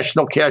famous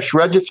National Cash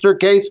Register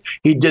case.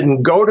 He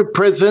didn't go to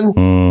prison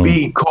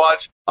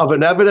because of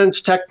an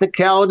evidence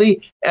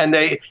technicality, and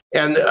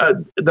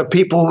the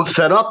people who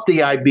set up the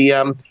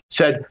IBM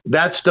said,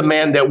 that's the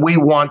man that we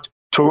want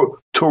to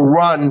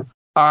run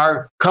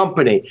our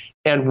company.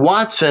 And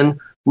Watson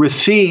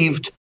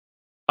received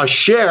a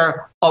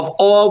share of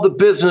all the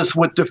business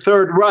with the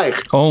Third Reich.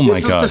 Oh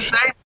my gosh!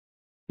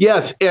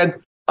 Yes, and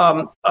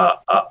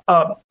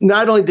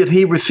not only did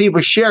he receive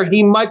a share,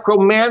 he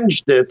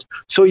micromanaged it,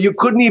 so you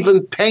couldn't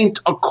even paint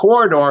a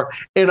corridor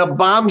in a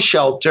bomb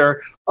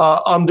shelter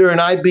under an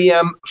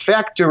IBM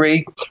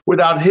factory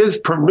without his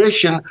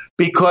permission,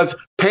 because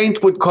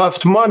paint would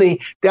cost money.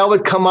 That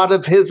would come out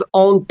of his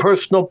own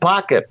personal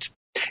pocket.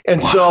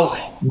 And so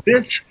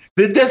this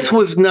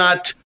was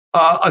not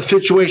a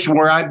situation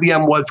where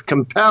IBM was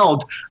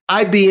compelled.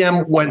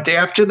 IBM went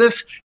after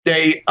this.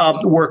 They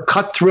were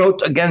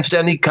cutthroat against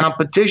any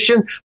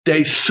competition.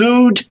 They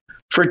sued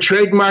for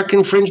trademark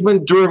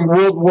infringement during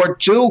World War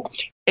II.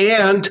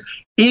 And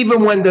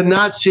even when the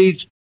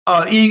Nazis,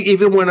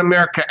 even when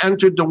America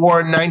entered the war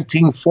in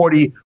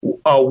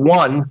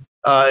 1941,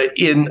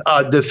 in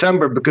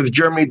December, because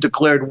Germany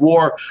declared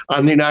war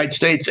on the United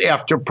States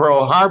after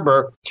Pearl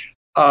Harbor,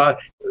 when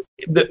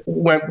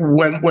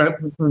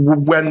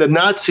the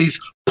Nazis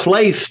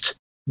placed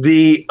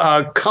the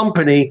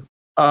company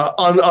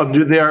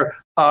under their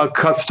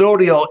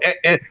custodial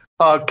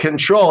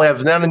control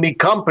as an enemy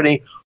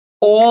company,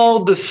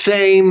 all the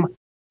same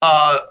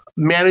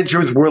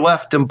managers were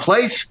left in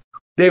place.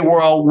 They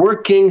were all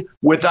working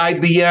with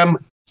IBM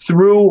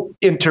through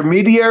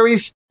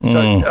intermediaries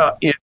in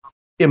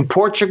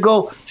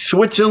Portugal,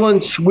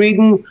 Switzerland,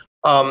 Sweden,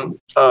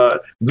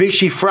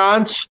 Vichy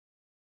France.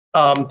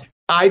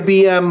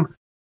 IBM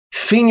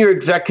senior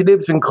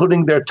executives,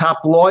 including their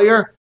top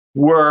lawyer,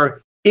 were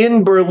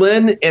in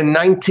Berlin in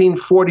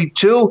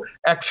 1942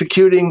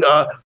 executing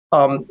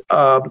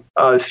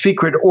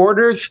secret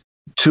orders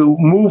to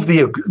move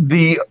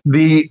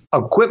the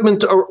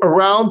equipment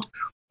around.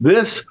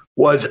 This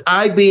was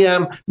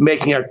IBM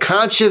making a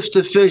conscious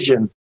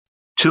decision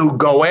to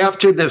go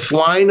after this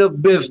line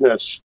of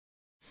business.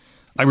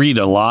 I read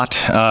a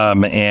lot,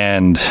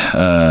 and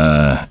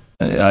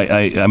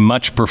I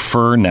much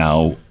prefer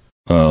now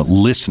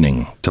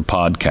listening to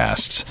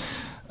podcasts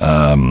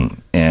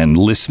and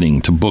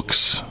listening to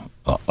books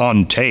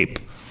on tape.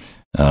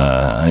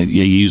 I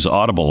use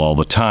Audible all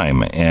the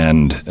time,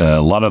 and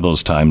a lot of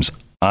those times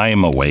I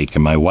am awake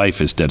and my wife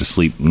is dead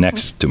asleep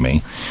next to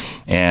me.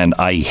 And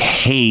I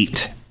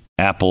hate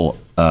Apple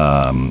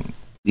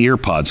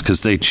earpods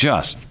because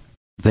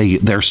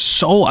they're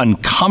so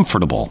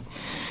uncomfortable.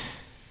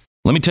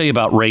 Let me tell you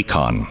about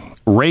Raycon.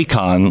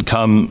 Raycon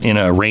come in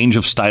a range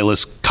of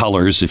stylish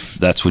colors if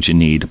that's what you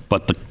need,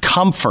 but the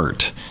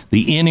comfort,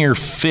 the in-ear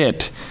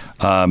fit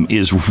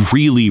is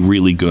really,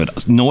 really good.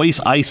 Noise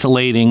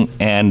isolating,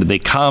 and they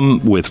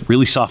come with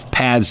really soft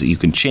pads that you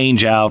can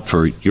change out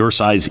for your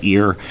size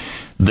ear.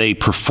 They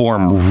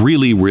perform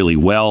really, really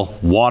well.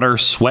 Water,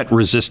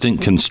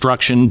 sweat-resistant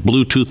construction,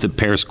 Bluetooth that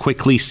pairs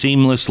quickly,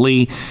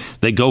 seamlessly.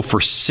 They go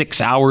for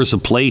 6 hours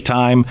of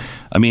playtime.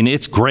 I mean,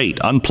 it's great.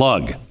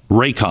 Unplug.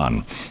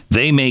 Raycon.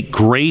 They make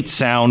great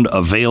sound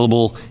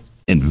available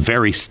in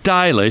very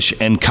stylish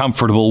and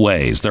comfortable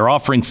ways. They're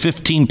offering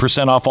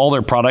 15% off all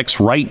their products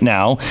right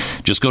now.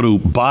 Just go to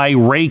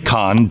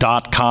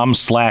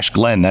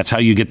buyraycon.com/Glenn. That's how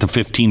you get the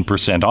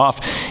 15% off.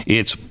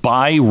 It's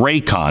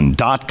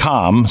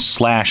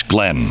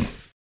buyraycon.com/Glenn.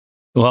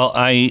 Well,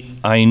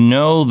 I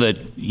know that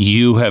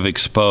you have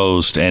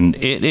exposed, and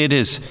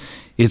it's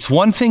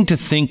one thing to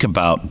think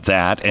about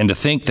that and to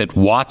think that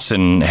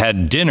Watson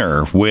had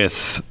dinner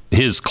with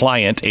his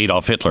client,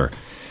 Adolf Hitler.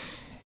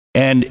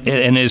 And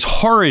as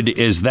horrid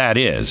as that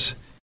is,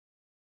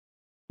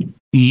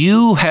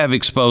 you have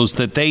exposed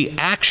that they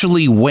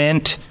actually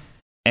went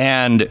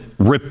and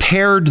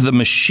repaired the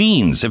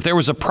machines. If there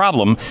was a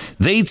problem,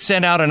 they'd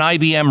send out an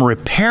IBM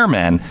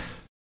repairman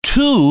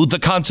to the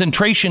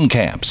concentration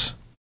camps.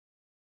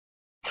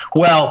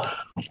 Well,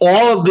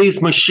 all of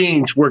these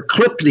machines were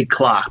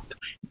clippity-clopped,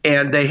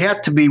 and they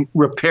had to be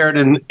repaired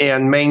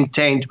and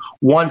maintained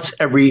once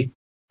every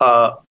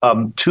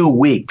 2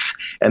 weeks.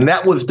 And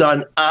that was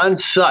done on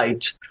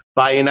site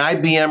by an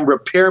IBM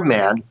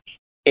repairman.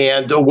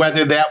 And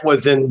whether that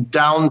was in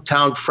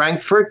downtown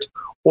Frankfurt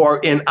or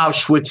in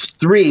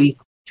Auschwitz III,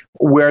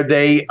 where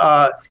they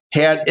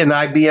had an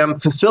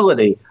IBM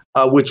facility,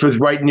 which was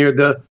right near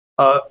the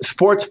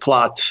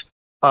Sportsplatz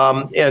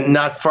and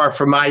not far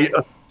from IG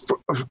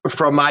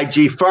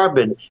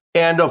Farben.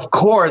 And of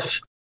course,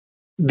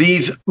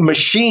 these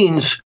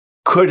machines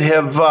could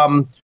have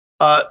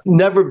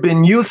never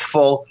been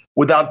useful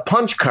without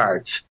punch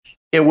cards.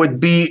 It would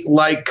be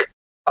like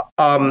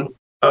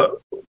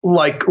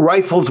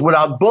rifles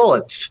without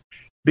bullets,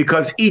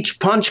 because each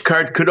punch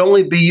card could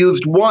only be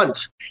used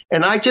once.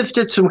 And I just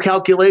did some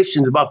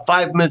calculations about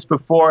 5 minutes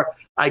before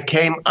I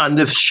came on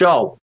this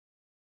show.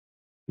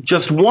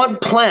 Just one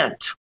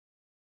plant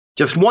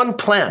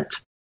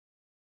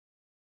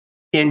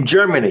in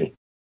Germany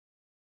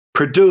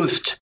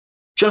produced,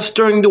 just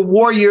during the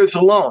war years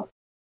alone,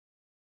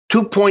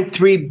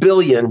 2.3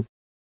 billion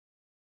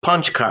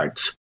punch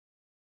cards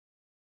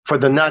for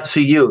the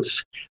Nazi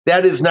use.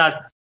 That is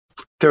not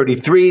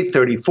 33,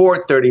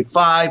 34,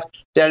 35.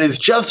 That is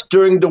just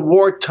during the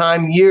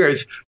wartime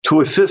years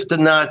to assist the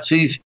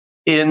Nazis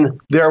in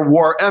their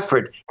war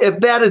effort. If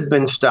that had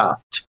been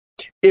stopped,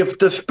 if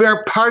the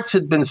spare parts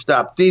had been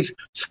stopped, these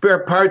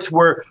spare parts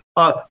were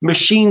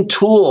machine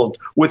tooled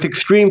with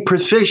extreme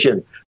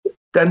precision,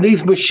 then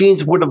these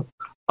machines would have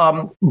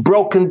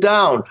broken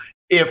down.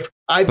 If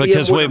IBM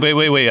because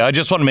wait, I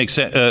just want to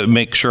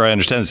make sure I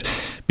understand this,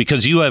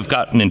 because you have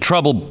gotten in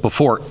trouble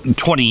before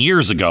 20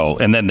 years ago,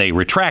 and then they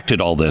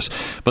retracted all this.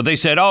 But they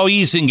said, oh,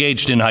 he's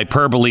engaged in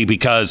hyperbole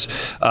because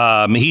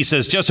he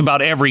says just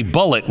about every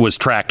bullet was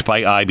tracked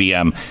by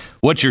IBM.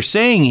 What you're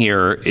saying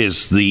here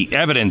is the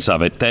evidence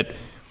of it, that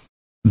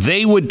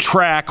they would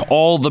track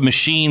all the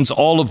machines,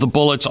 all of the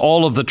bullets,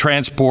 all of the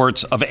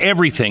transports of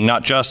everything,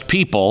 not just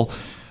people.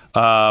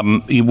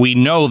 We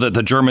know that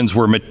the Germans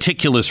were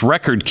meticulous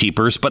record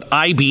keepers, but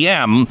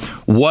IBM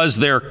was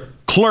their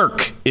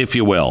clerk, if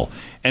you will.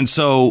 And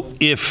so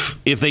if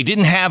they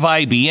didn't have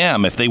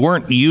IBM, if they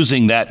weren't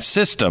using that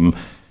system,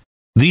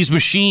 these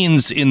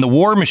machines in the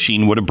war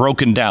machine would have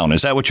broken down.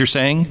 Is that what you're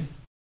saying?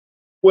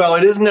 Well,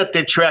 it isn't that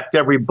they tracked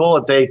every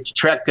bullet. They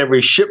tracked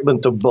every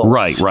shipment of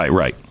bullets.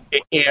 Right.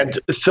 And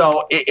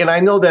so, and I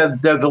know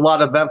that there's a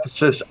lot of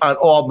emphasis on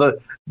all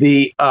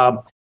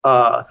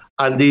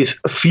on these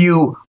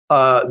few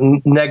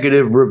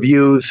negative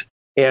reviews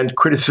and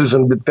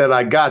criticism that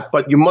I got,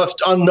 but you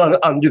must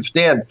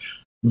understand,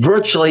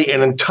 virtually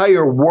an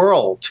entire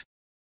world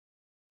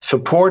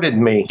supported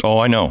me. Oh,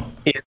 I know.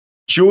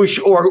 Jewish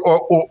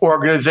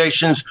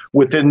organizations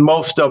within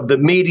most of the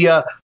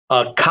media,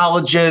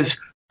 colleges.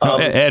 No,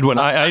 Edwin,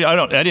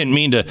 I didn't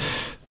mean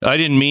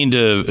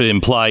to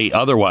imply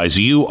otherwise.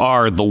 You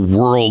are the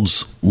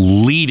world's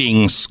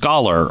leading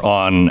scholar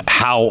on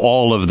how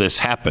all of this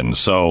happened.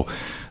 So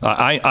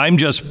I'm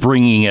just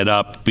bringing it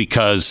up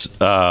because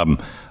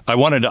I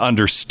wanted to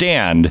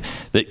understand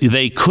that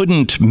they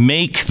couldn't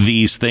make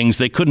these things.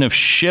 They couldn't have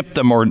shipped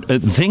them, or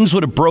things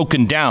would have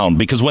broken down,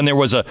 because when there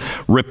was a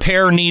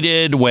repair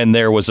needed, when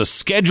there was a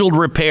scheduled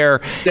repair,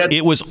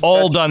 it was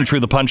all done through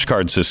the punch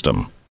card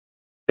system.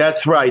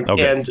 That's right.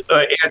 Okay. And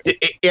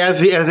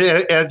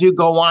as you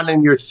go on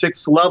in your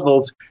 6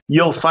 levels,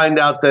 you'll find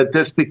out that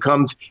this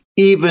becomes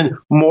even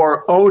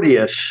more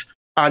odious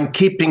on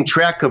keeping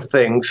track of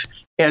things.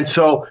 And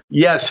so,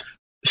 yes,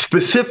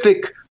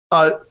 specific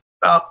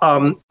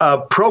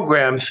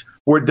programs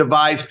were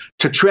devised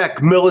to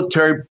track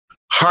military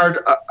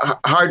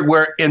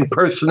hardware and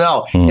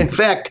personnel. In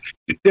fact,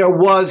 there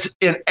was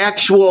an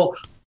actual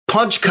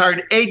punch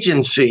card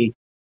agency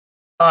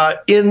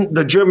in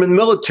the German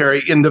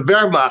military, in the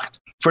Wehrmacht,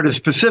 for the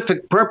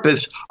specific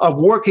purpose of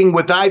working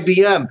with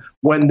IBM.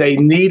 When they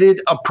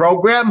needed a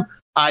program,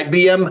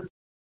 IBM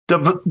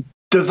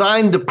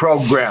designed the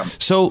program.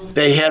 So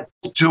they had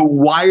to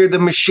wire the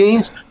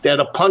machines, they had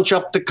to punch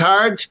up the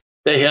cards,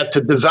 they had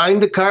to design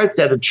the cards,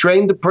 they had to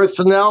train the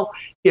personnel.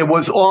 It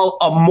was all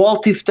a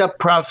multi-step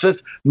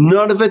process.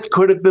 None of it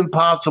could have been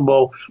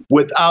possible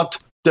without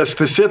the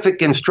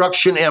specific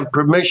instruction and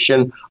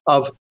permission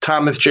of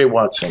Thomas J.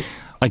 Watson.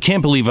 I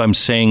can't believe I'm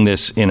saying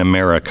this in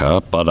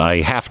America, but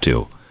I have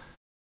to.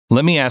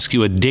 Let me ask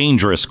you a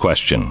dangerous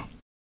question.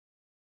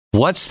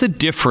 What's the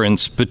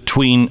difference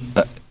between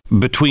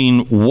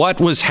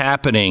what was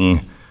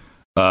happening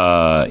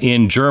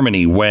in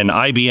Germany when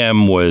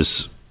IBM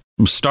was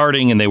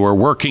starting and they were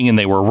working and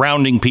they were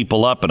rounding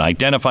people up and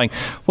identifying?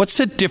 What's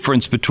the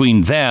difference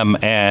between them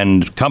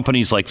and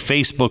companies like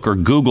Facebook or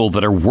Google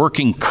that are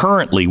working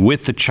currently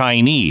with the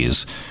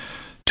Chinese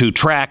to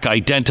track,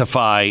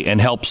 identify, and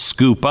help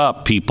scoop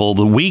up people,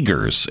 the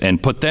Uyghurs,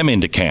 and put them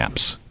into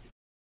camps?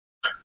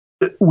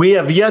 We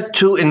have yet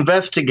to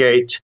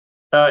investigate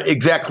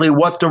exactly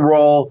what the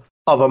role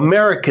of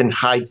American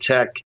high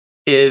tech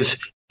is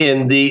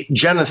in the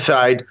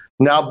genocide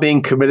now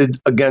being committed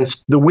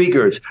against the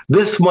Uyghurs.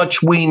 This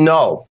much we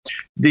know.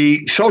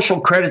 The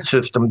social credit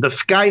system, the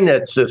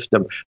Skynet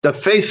system, the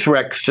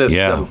FaceRec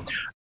system,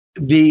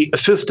 the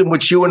system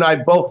which you and I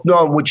both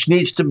know, which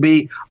needs to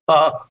be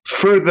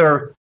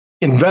further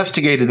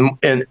investigated.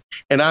 And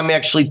I'm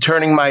actually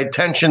turning my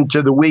attention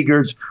to the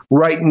Uyghurs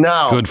right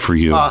now. Good for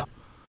you.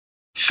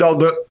 So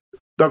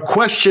the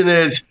question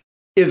is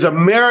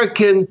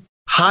American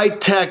high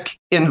tech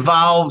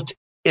involved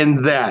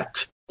in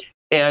that?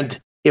 And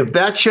if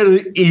that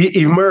should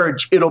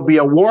emerge, it'll be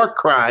a war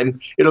crime.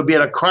 It'll be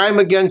a crime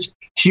against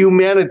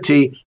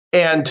humanity,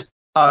 and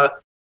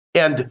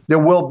there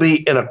will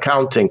be an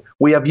accounting.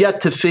 We have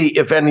yet to see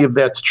if any of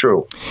that's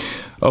true.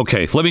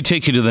 Okay, let me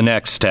take you to the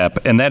next step,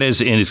 and that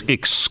is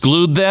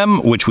exclude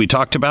them, which we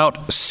talked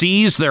about,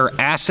 seize their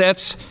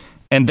assets,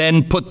 and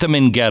then put them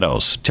in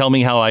ghettos. Tell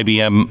me how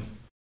IBM...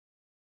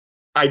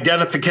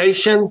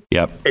 Identification,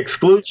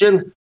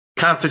 exclusion,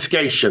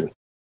 confiscation.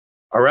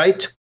 All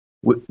right?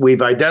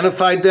 We've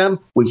identified them.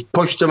 We've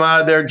pushed them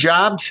out of their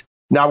jobs.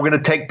 Now we're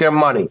going to take their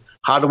money.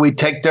 How do we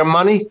take their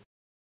money?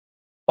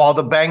 All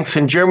the banks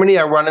in Germany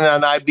are running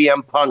on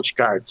IBM punch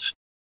cards.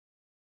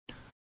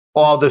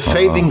 All the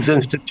savings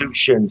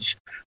institutions,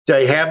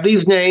 they have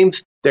these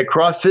names. They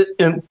cross it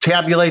and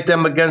tabulate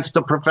them against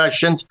the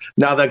professions.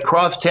 Now they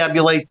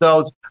cross-tabulate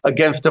those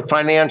against the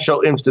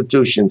financial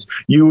institutions.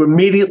 You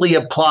immediately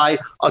apply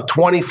a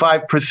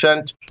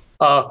 25%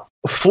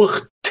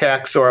 flucht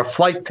tax or a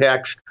flight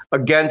tax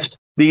against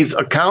these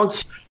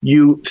accounts.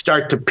 You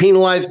start to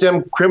penalize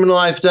them,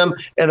 criminalize them,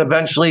 and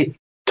eventually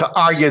to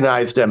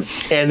organize them.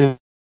 And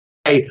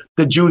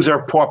the Jews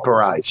are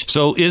pauperized.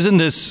 So isn't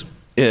this,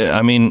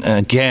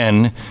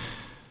 again,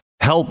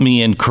 help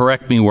me and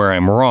correct me where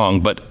I'm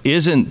wrong, but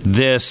isn't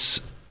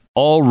this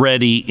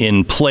already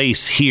in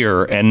place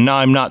here? And now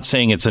I'm not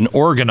saying it's an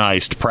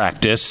organized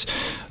practice,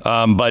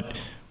 but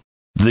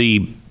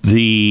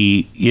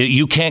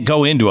you can't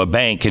go into a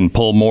bank and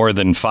pull more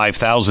than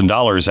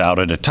 $5,000 out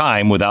at a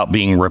time without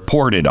being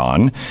reported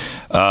on.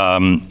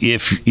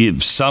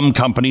 If some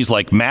companies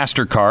like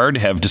MasterCard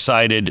have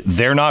decided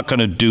they're not going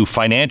to do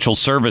financial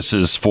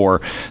services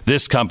for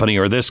this company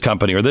or this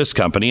company or this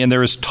company, and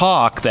there is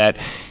talk that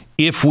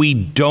if we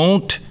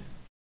don't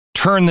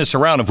turn this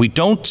around, if we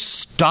don't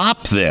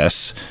stop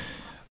this,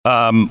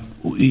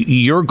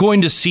 you're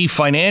going to see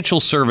financial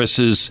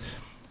services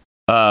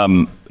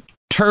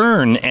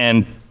turn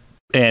and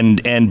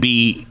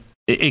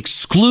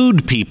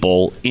exclude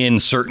people in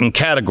certain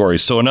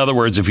categories. So in other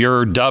words, if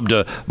you're dubbed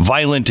a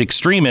violent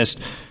extremist,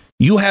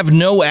 you have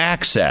no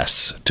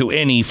access to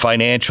any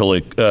financial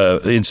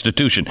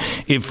institution.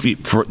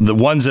 For the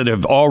ones that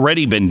have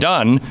already been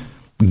done,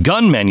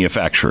 gun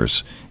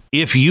manufacturers,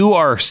 if you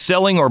are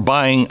selling or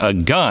buying a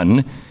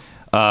gun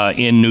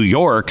in New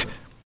York,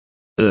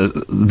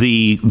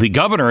 the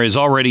governor has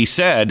already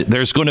said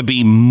there's going to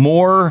be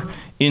more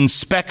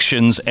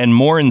inspections and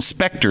more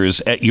inspectors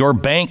at your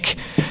bank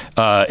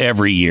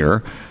every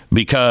year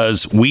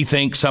because we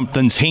think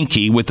something's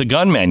hinky with the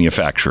gun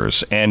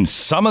manufacturers. And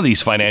some of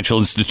these financial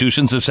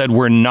institutions have said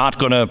we're not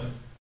going to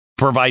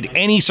provide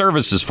any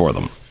services for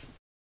them.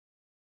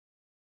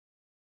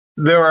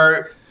 There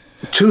are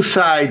two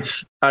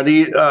sides on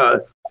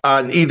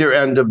either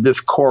end of this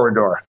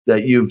corridor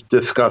that you've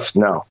discussed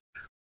now.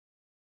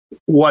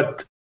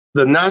 What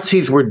the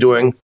Nazis were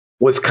doing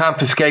was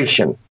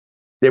confiscation.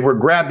 They were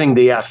grabbing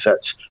the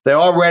assets. They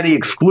already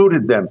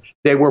excluded them.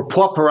 They were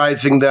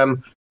pauperizing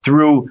them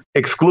through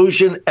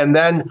exclusion and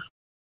then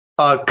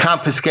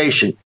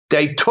confiscation.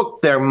 They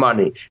took their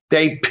money.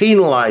 They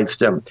penalized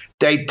them.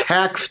 They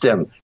taxed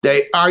them.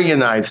 They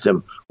Aryanized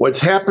them. What's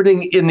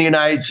happening in the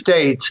United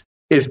States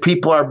is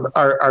people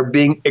are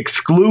being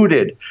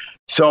excluded.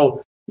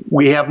 So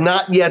we have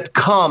not yet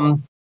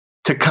come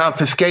to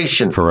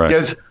confiscation. Correct.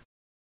 There's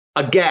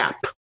a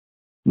gap.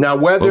 Now,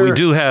 whether we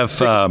do have,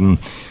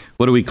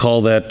 what do we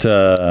call that?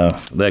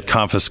 That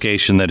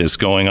confiscation that is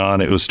going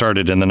on. It was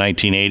started in the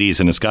 1980s,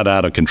 and it's got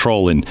out of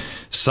control in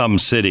some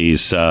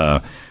cities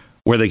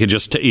where they could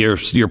just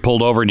you're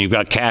pulled over and you've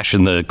got cash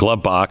in the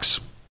glove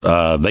box.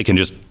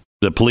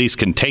 The police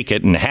can take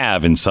it and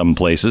have in some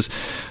places.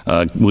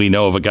 We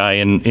know of a guy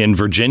in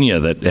Virginia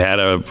that had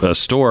a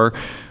store.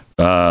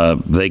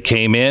 They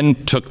came in,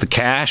 took the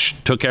cash,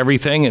 took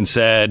everything, and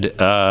said,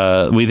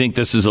 "We think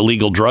this is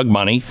illegal drug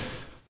money."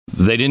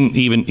 He didn't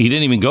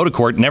even go to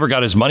court, never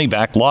got his money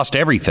back, lost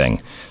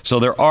everything. So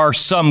there are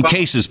some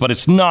cases, but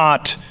it's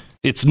not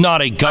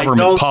a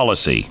government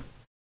policy.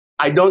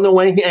 I don't know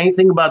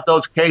anything about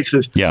those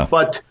cases. Yeah.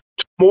 But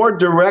to more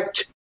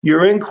direct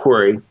your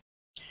inquiry,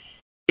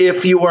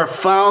 if you are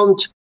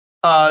found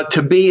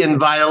to be in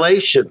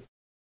violation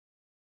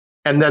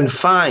and then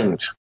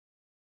fined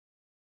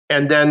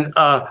and then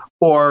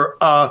or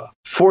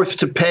forced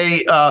to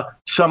pay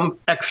some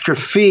extra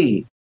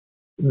fee,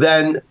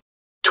 then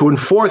to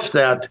enforce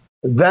that,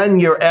 then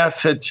your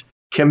assets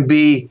can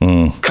be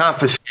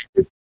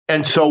confiscated.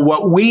 And so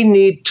what we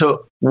need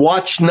to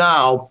watch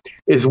now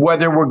is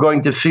whether we're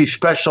going to see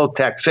special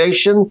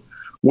taxation,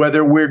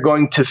 whether we're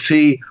going to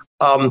see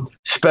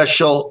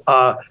special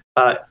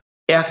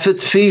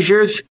asset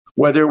seizures,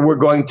 whether we're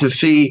going to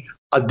see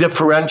a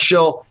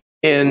differential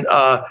in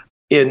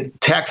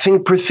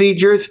taxing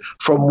procedures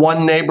from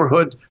one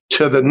neighborhood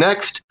to the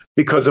next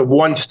because of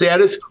one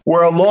status.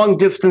 We're a long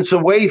distance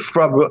away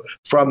from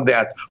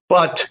that.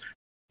 But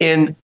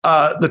in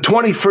the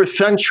 21st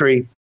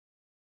century,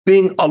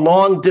 being a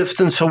long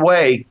distance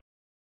away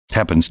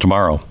happens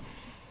tomorrow.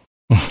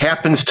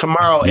 At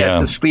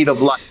the speed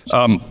of light.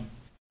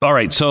 All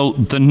right, so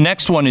the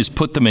next one is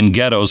put them in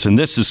ghettos, and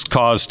this has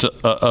caused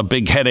a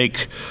big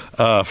headache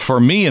for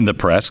me in the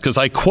press because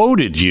I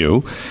quoted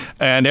you,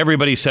 and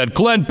everybody said,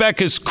 Glenn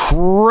Beck is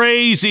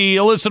crazy.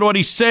 Listen to what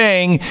he's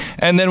saying.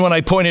 And then when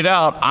I pointed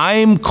out,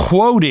 I'm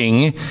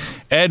quoting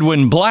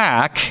Edwin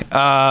Black,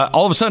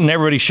 all of a sudden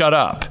everybody shut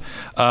up.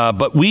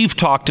 But we've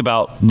talked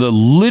about the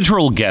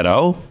literal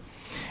ghetto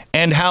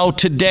and how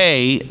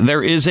today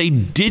there is a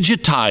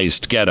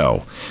digitized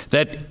ghetto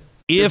that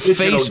if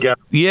Facebook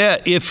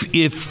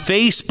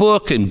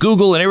and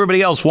Google and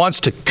everybody else wants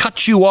to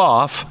cut you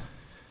off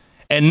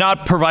and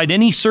not provide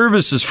any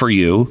services for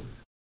you,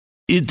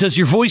 does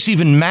your voice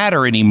even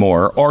matter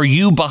anymore? Or are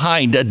you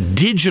behind a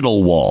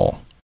digital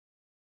wall?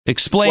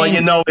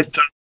 Explain. Well,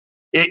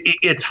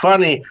 it's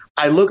funny.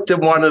 I looked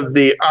at one of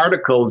the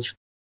articles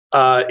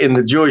in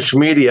the Jewish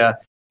media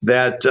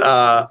that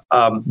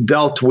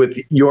dealt with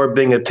your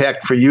being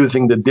attacked for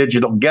using the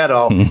digital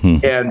ghetto,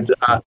 and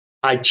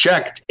I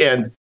checked,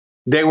 and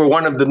they were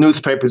one of the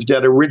newspapers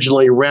that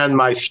originally ran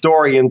my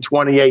story in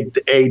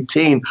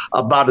 2018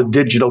 about a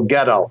digital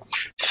ghetto.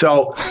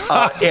 So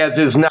as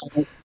is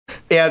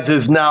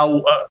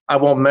now, I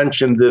won't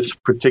mention this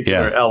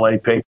particular LA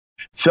paper.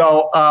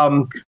 So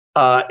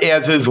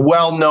as is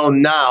well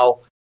known now,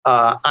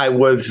 I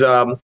was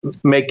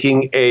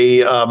making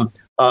a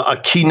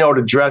keynote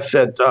address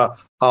at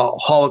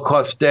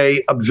Holocaust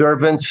Day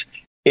observance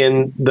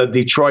in the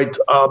Detroit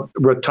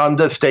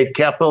Rotunda, state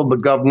capitol, the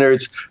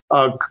governor's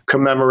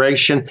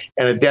commemoration.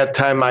 And at that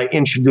time, I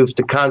introduced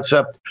the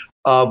concept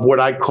of what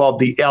I called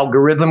the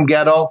algorithm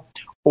ghetto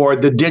or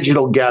the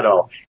digital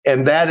ghetto.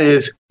 And that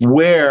is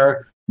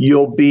where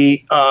you'll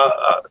be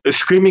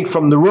screaming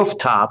from the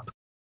rooftop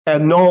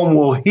and no one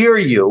will hear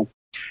you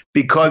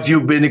because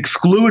you've been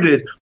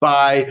excluded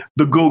by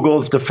the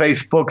Googles, the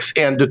Facebooks,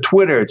 and the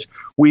Twitters.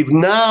 We've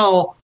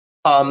now,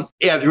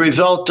 as a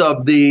result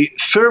of the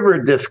server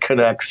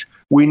disconnects,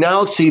 we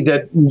now see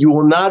that you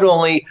will not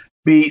only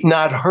be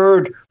not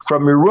heard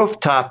from your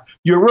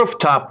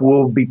rooftop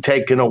will be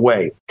taken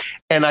away.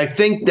 And I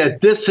think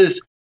that this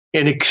is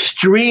an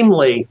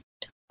extremely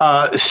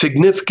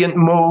significant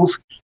move.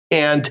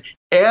 And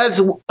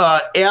as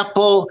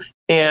Apple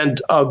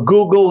and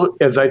Google,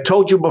 as I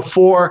told you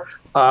before,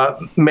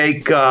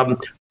 make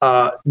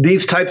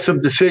these types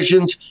of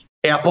decisions,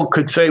 Apple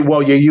could say,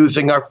 well, you're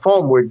using our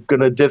phone. We're going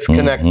to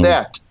disconnect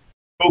that.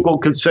 Google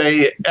could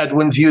say,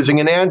 Edwin's using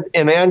an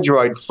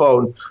Android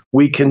phone.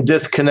 We can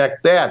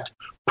disconnect that.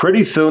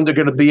 Pretty soon, they're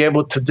going to be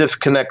able to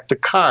disconnect the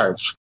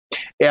cars.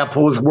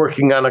 Apple is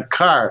working on a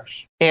car.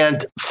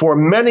 And for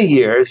many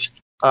years,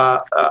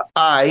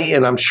 I,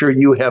 and I'm sure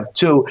you have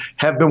too,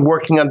 have been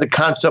working on the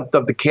concept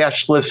of the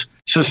cashless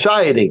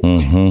society.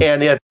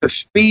 And at the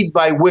speed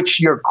by which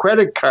your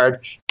credit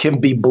card can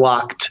be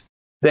blocked,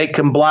 they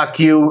can block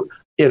you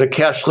in a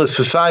cashless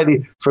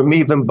society from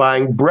even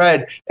buying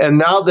bread. And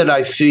now that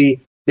I see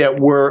that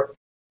we're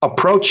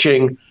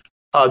approaching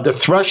the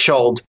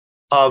threshold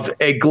of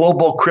a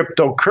global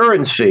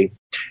cryptocurrency,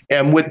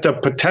 and with the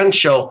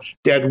potential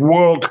that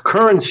world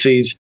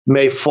currencies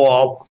may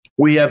fall,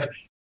 we have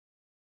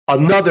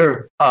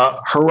another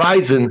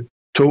horizon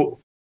to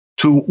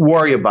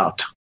worry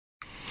about.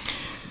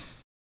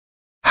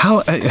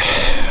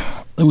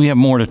 We have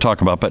more to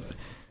talk about, but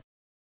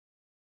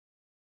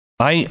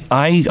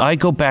I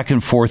go back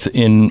and forth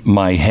in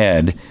my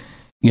head,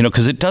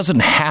 because it doesn't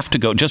have to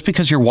go. Just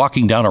because you're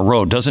walking down a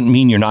road doesn't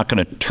mean you're not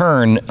going to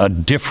turn a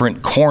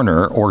different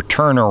corner or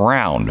turn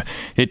around.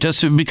 It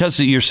just because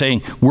you're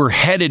saying we're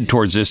headed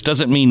towards this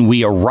doesn't mean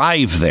we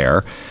arrive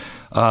there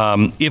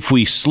if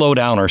we slow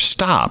down or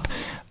stop.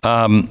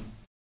 And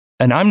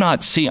I'm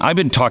not seeing. I've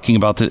been talking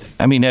about the.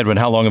 I mean, Edwin,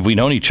 how long have we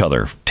known each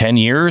other? 10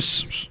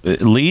 years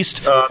at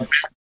least.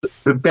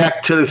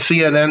 Back to the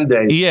CNN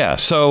days. Yeah.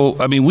 So,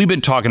 I mean, we've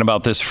been talking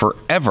about this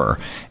forever.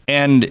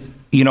 And,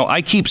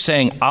 I keep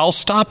saying I'll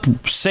stop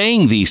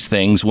saying these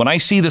things when I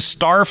see the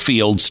star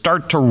field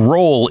start to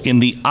roll in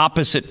the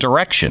opposite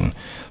direction.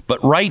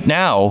 But right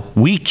now,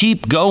 we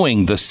keep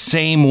going the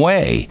same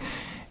way.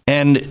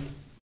 And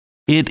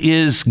it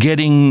is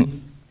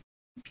getting...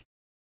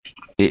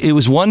 It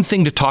was one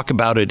thing to talk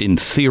about it in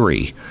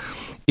theory.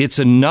 It's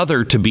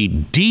another to be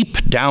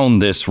deep down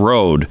this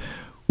road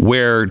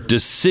where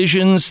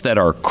decisions that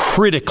are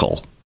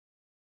critical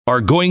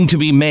are going to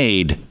be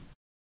made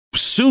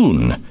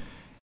soon.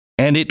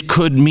 And it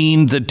could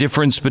mean the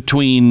difference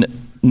between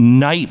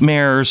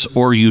nightmares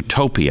or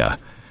utopia.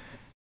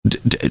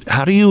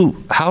 How do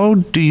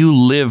you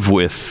live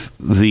with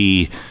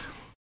the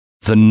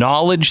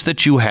knowledge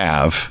that you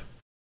have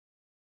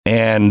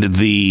and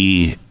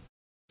the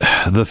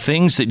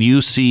things that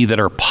you see that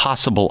are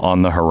possible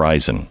on the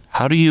horizon?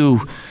 How do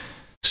you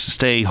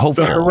stay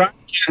hopeful? The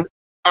horizon,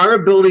 our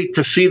ability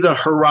to see the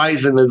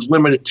horizon is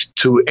limited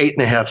to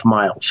 8.5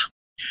 miles.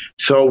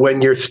 So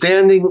when you're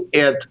standing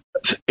at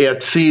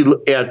sea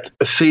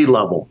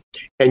level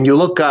and you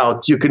look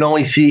out, you can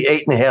only see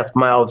 8.5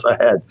 miles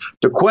ahead.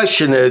 The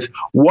question is,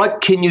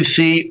 what can you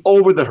see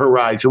over the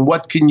horizon?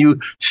 What can you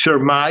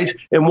surmise?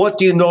 And what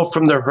do you know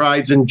from the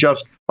horizon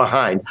just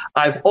behind?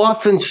 I've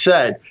often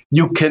said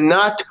you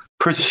cannot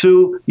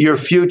pursue your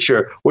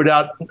future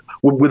without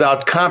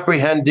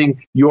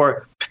comprehending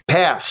your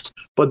past.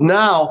 But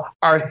now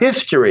our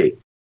history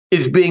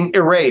is being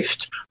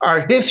erased.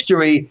 Our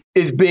history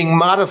is being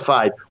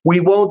modified. We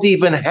won't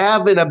even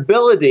have an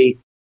ability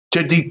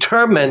to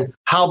determine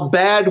how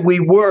bad we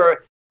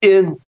were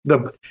in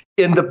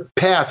the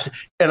past.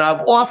 And I've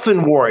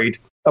often worried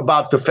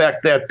about the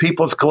fact that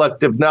people's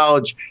collective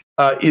knowledge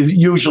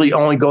usually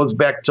only goes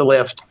back to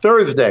last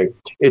Thursday.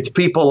 It's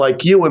people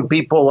like you and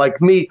people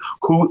like me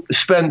who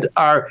spend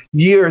our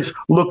years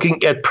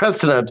looking at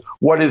precedent,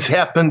 what has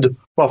happened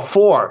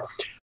before.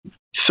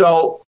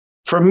 So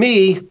for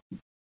me,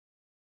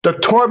 the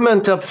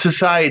torment of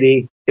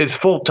society is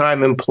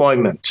full-time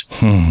employment.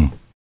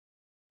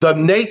 The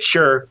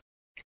nature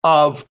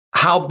of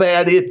how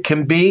bad it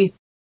can be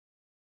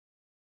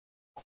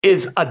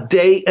is a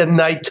day and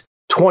night,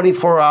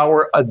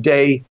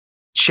 24-hour-a-day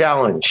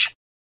challenge.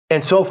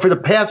 And so for the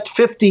past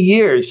 50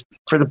 years,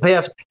 for the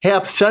past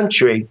half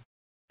century,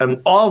 and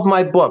all of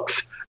my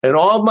books and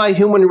all of my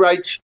human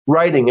rights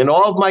writing and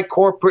all of my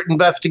corporate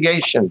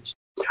investigations,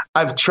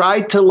 I've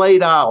tried to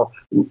lay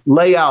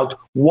out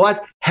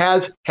what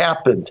has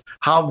happened,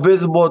 how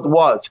visible it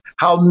was,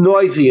 how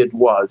noisy it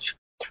was,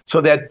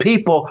 so that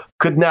people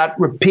could not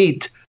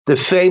repeat the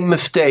same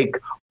mistake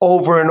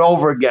over and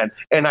over again.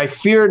 And I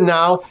fear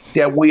now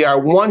that we are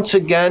once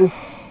again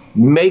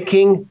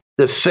making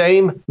the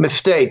same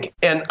mistake.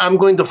 And I'm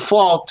going to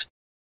fault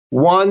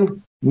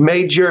one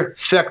major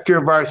sector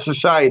of our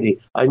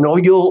society. I know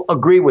you'll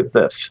agree with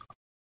this.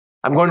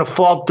 I'm going to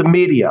fault the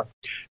media,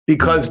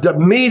 because the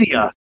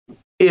media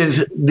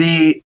is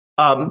the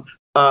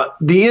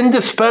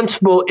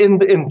indispensable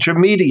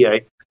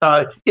intermediary,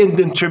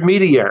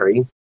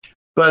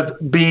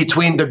 but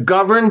between the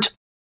governed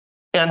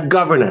and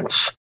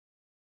governance.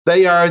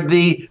 They are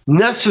the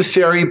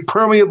necessary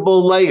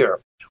permeable layer.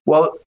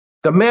 Well,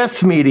 the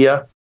mass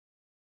media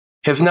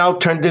has now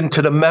turned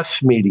into the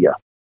mess media.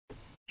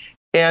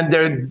 And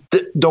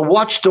the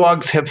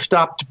watchdogs have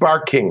stopped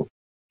barking.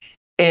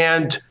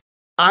 And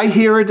I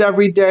hear it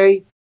every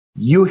day.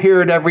 You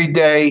hear it every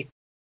day.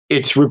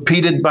 It's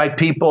repeated by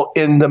people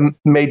in the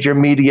major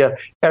media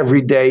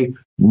every day.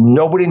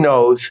 Nobody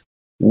knows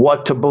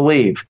what to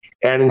believe.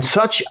 And in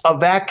such a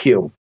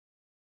vacuum,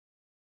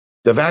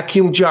 the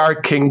vacuum jar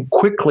can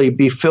quickly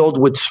be filled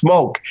with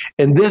smoke.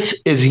 And this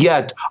is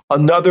yet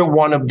another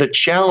one of the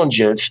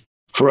challenges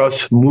for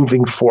us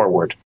moving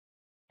forward.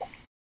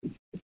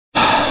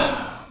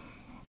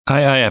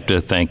 I have to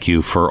thank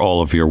you for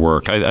all of your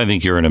work. I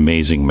think you're an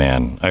amazing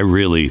man. I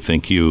really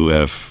think you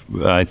have.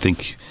 I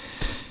think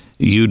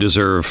you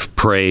deserve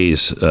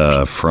praise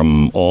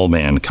from all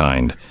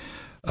mankind.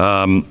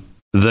 The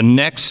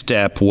next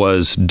step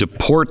was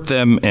deport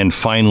them and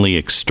finally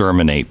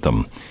exterminate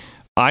them.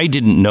 I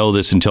didn't know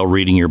this until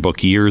reading your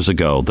book years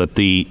ago, that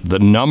the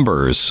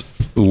numbers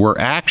were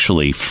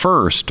actually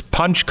first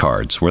punch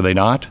cards, were they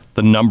not?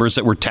 The numbers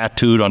that were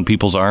tattooed on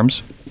people's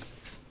arms?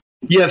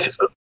 Yes.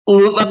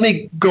 Let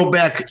me go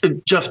back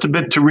just a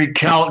bit to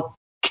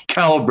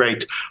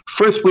calibrate.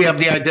 First, we have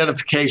the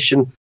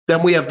identification,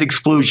 then we have the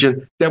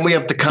exclusion, then we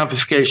have the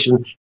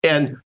confiscation.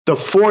 And the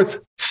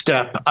fourth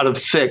step out of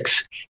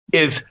 6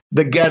 is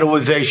the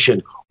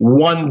ghettoization.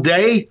 One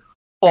day,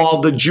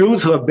 all the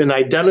Jews who have been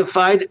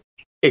identified,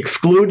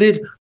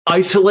 excluded,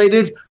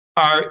 isolated,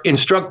 are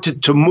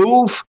instructed to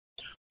move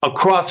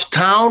across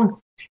town,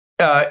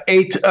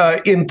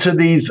 into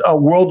these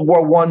World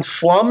War I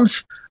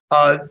slums,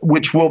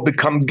 which will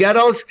become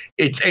ghettos.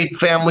 It's 8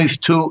 families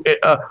to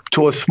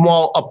a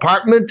small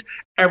apartment.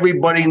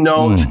 Everybody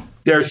knows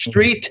their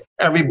street.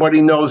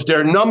 Everybody knows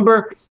their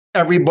number.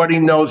 Everybody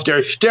knows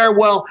their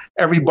stairwell.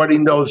 Everybody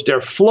knows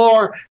their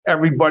floor.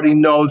 Everybody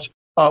knows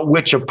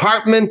which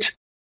apartment.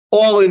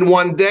 All in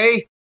one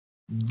day.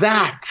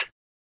 That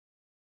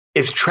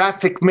is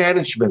traffic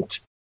management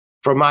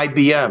from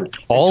IBM.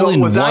 All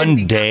in one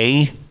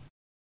day?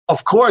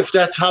 Of course,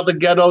 that's how the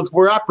ghettos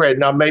were operated.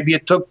 Now, maybe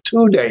it took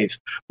 2 days,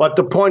 but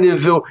the point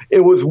is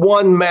it was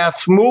one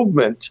mass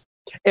movement,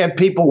 and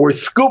people were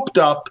scooped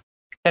up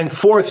and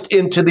forced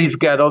into these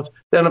ghettos.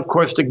 Then, of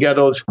course, the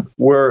ghettos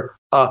were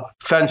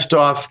fenced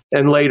off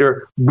and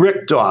later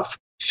bricked off.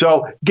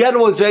 So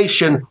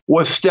ghettoization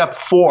was step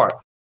 4.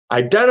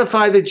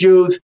 Identify the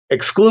Jews,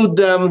 exclude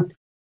them,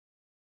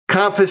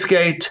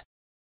 confiscate,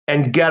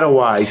 and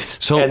ghettoize.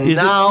 So and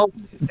now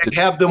they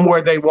have them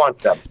where they want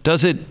them.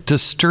 Does it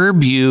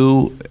disturb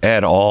you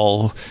at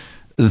all,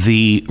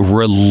 the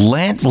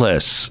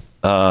relentless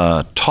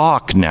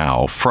talk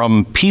now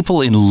from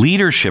people in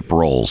leadership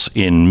roles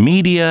in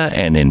media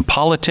and in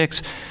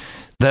politics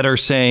that are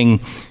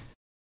saying,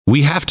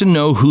 we have to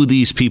know who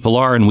these people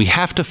are and we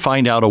have to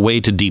find out a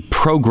way to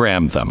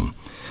deprogram them?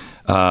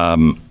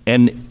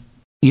 And,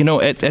 you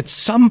know, at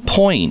some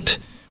point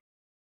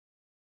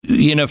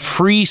in a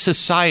free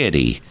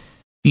society,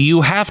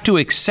 you have to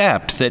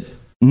accept that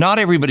not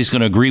everybody's going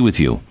to agree with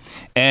you.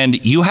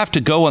 And you have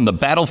to go on the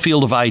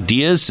battlefield of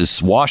ideas,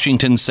 as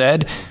Washington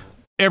said,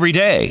 every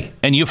day.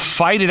 And you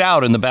fight it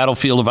out in the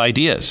battlefield of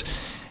ideas.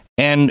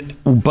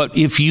 But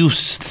if you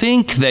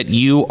think that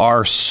you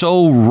are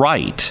so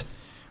right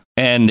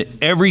and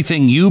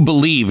everything you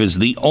believe is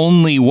the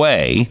only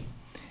way,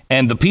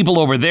 and the people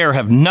over there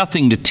have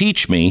nothing to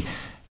teach me,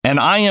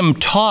 and I am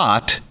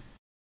taught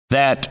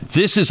that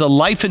this is a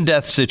life and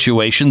death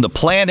situation. The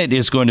planet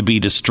is going to be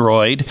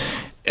destroyed.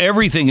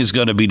 Everything is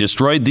going to be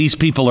destroyed. These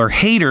people are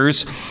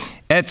haters.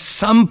 At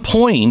some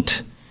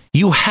point,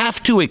 you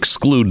have to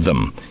exclude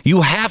them.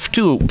 You have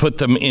to put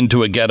them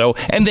into a ghetto,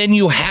 and then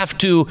you have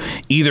to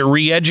either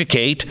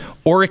re-educate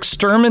or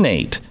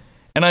exterminate.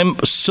 And I'm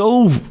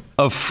so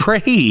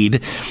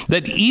afraid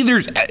that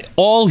either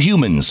all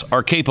humans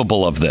are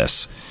capable of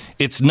this.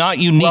 It's not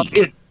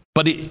unique,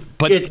 but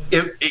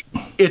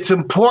it's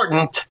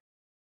important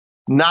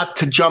not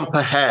to jump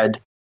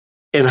ahead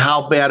in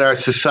how bad our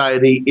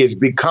society is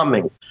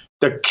becoming.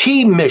 The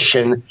key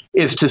mission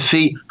is to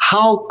see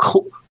how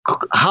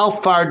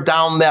far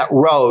down that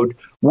road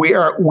we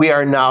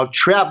are now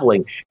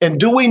traveling. And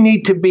do we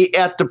need to be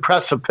at the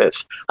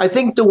precipice? I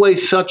think the way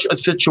such a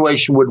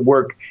situation would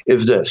work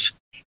is this.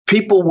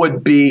 People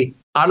would be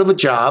out of a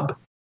job,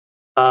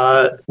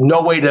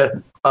 no way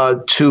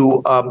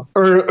to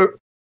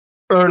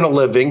earn a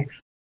living.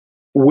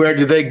 Where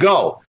do they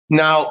go?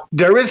 Now,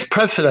 there is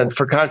precedent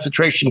for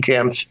concentration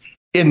camps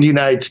in the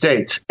United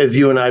States, as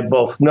you and I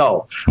both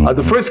know.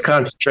 The first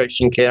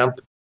concentration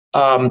camp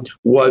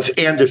was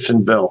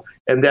Andersonville,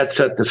 and that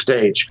set the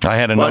stage. I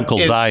had an uncle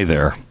die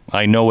there.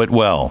 I know it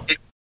well.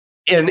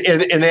 In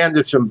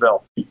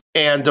Andersonville.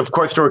 And, of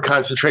course, there were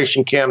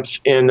concentration camps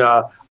in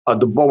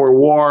the Boer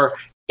War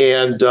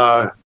and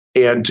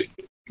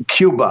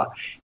Cuba.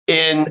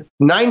 In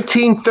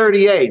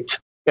 1938,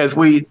 as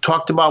we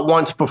talked about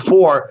once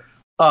before,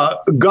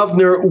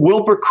 Governor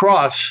Wilbur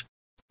Cross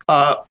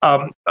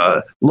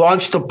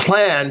launched a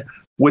plan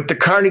with the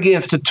Carnegie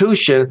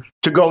Institution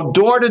to go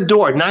door to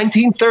door,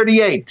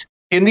 1938,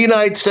 in the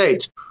United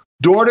States,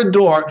 door to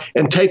door,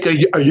 and take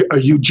a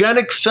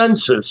eugenic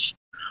census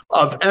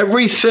of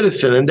every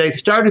citizen. And they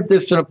started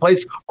this in a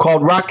place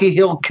called Rocky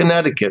Hill,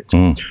 Connecticut,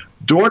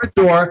 door to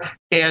door.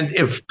 And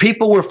if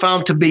people were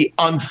found to be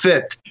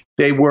unfit,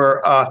 they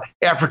were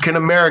African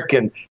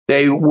American.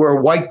 They were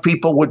white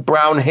people with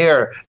brown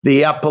hair,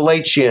 the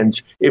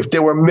Appalachians. If they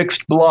were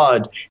mixed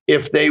blood,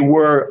 if they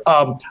were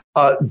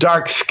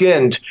dark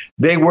skinned,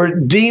 they were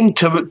deemed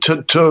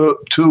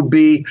to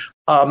be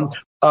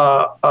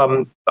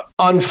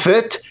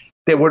unfit.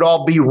 They would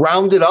all be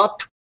rounded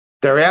up.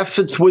 Their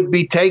assets would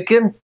be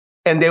taken,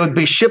 and they would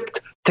be shipped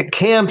to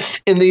camps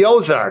in the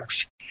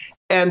Ozarks.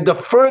 And the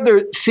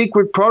further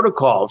secret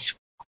protocols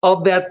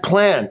of that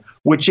plan,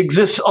 which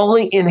exists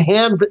only in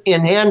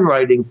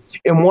handwriting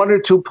in one or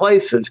two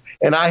places,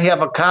 and I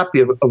have a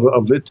copy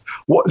of it,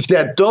 was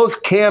that those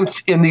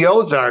camps in the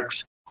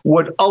Ozarks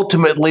would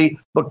ultimately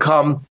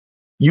become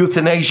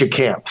euthanasia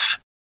camps.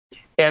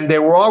 And they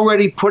were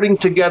already putting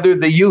together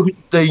the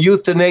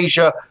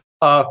euthanasia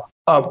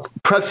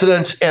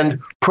precedents and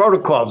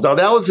protocols. Now,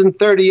 that was in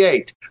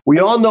 38. We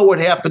all know what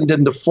happened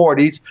in the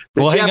 40s.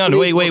 Well, hang on.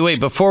 Wait.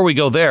 Before we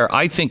go there,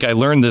 I think I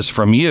learned this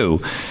from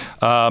you.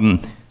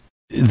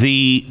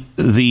 The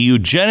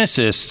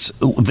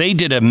eugenicists, they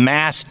did a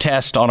mass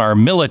test on our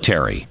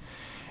military.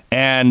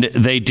 And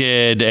they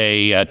did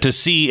to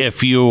see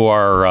if you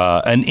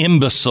are an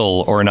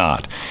imbecile or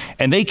not.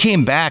 And they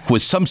came back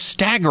with some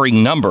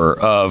staggering number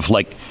of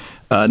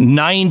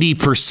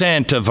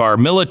 90% of our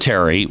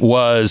military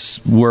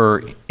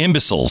were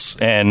imbeciles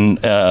and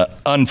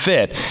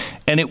unfit.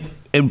 And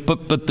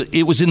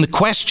it was in the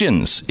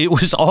questions. It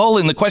was all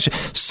in the question.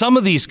 Some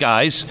of these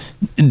guys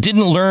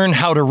didn't learn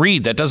how to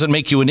read. That doesn't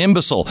make you an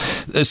imbecile.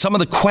 Some of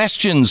the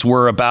questions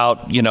were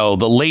about,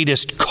 the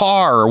latest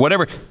car or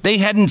whatever. They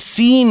hadn't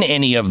seen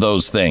any of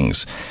those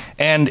things.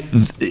 And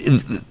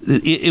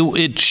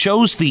it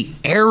shows the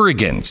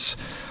arrogance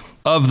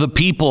of the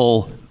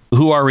people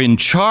who are in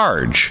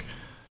charge,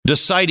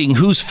 deciding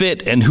who's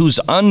fit and who's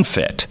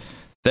unfit.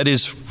 That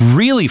is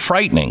really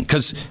frightening,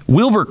 because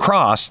Wilbur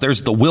Cross,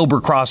 there's the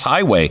Wilbur Cross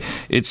Highway.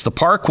 It's the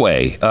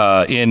Parkway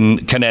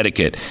in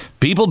Connecticut.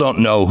 People don't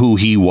know who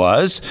he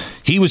was.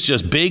 He was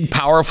just big,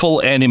 powerful,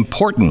 and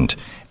important.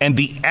 And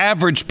the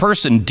average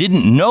person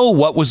didn't know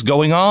what was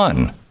going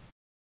on.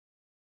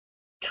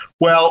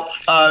 Well,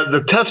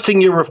 the testing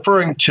you're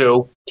referring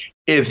to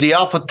is the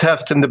alpha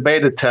test and the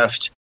beta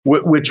test,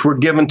 which were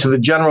given to the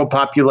general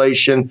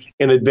population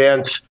in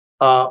advance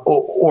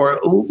or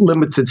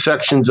limited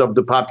sections of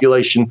the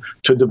population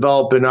to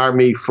develop an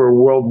army for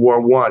World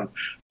War I.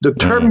 The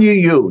term you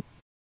use,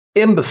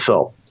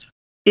 imbecile,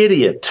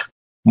 idiot,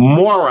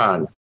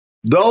 moron,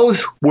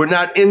 those were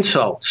not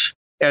insults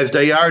as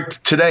they are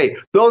today.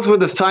 Those were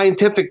the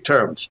scientific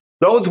terms.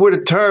 Those were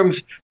the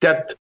terms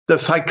that the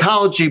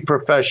psychology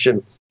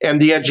profession and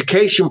the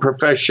education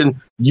profession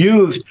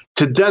used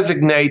to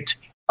designate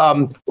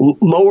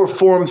lower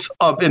forms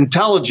of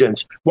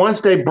intelligence.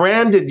 Once they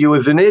branded you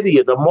as an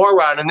idiot, a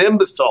moron, an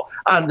imbecile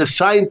on the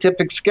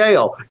scientific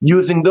scale,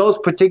 using those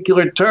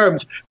particular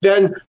terms,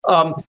 then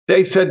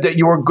they said that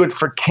you were good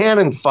for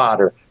cannon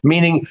fodder,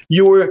 meaning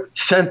you were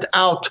sent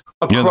out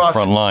across the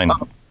front line.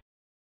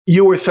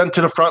 You were sent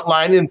to the front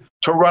line and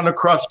to run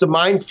across the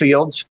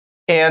minefields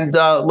and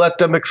let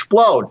them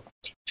explode.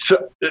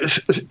 So,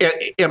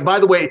 and by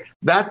the way,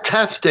 that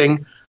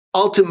testing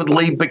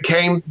ultimately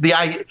became the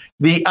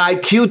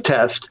IQ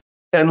test,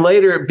 and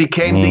later it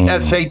became the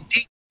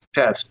SAT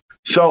test.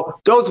 So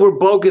those were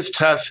bogus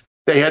tests.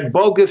 They had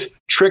bogus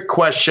trick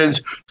questions.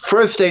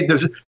 First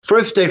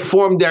they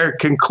formed their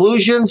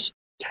conclusions,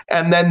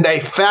 and then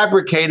they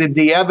fabricated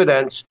the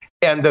evidence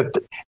and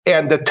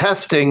the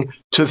testing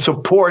to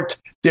support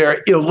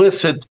their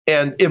illicit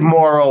and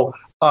immoral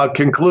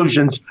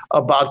conclusions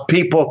about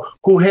people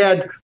who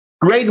had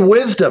great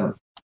wisdom,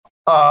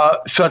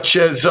 such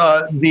as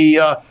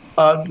the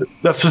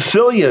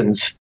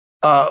Sicilians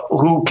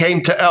who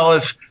came to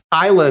Ellis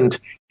Island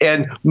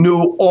and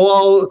knew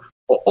all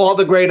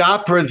the great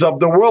operas of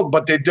the world,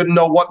 but they didn't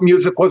know what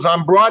music was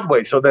on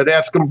Broadway, so they'd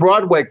ask them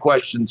Broadway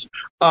questions.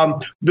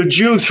 The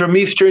Jews from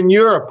Eastern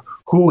Europe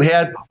who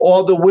had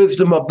all the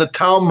wisdom of the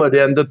Talmud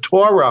and the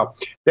Torah,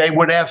 they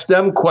would ask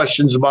them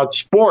questions about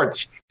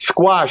sports,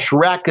 squash,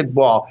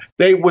 racquetball.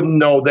 They wouldn't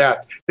know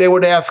that. They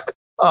would ask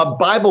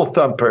Bible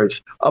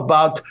thumpers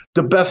about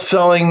the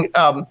best-selling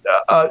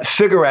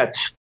cigarette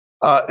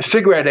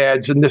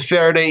ads in the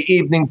Saturday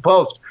Evening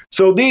Post.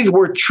 So these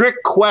were trick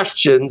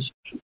questions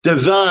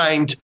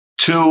designed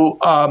to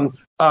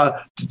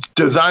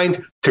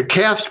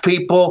cast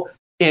people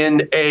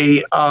in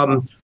a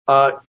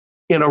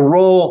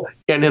role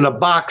and in a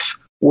box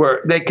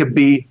where they could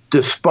be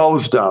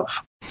disposed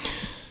of.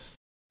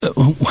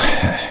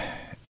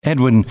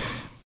 Edwin,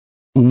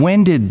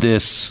 when did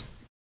this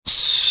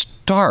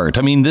start?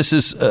 I mean, this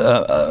is,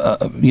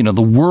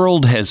 the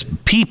world has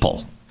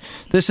people.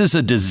 This is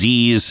a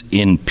disease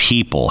in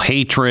people.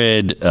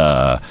 Hatred,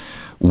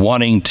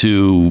 wanting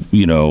to,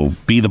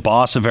 be the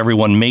boss of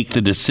everyone, make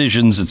the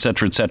decisions, et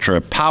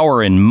cetera,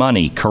 power and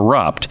money,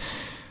 corrupt.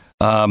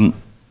 But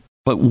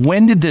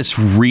when did this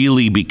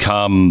really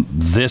become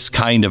this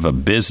kind of a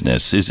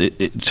business? Is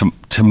it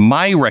to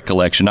my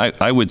recollection,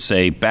 I would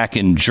say back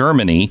in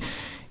Germany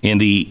in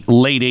the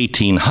late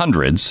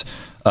 1800s,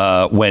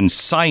 when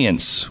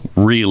science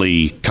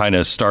really kind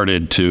of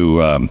started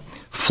to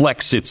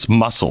flex its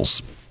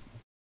muscles.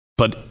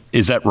 But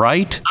is that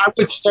right?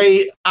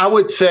 I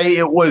would say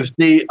it was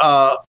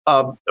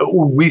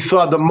we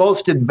saw the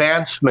most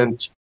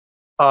advancement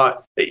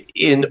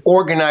in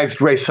organized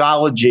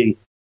raceology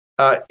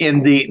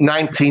in the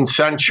 19th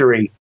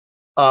century.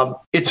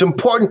 It's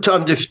important to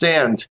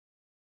understand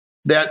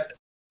that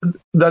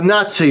the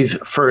Nazis,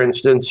 for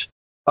instance,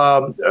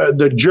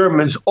 the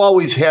Germans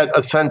always had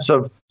a sense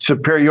of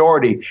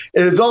superiority.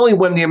 It is only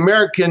when the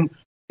American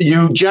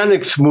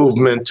eugenics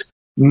movement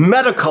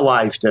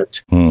medicalized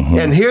it. Mm-hmm.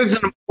 And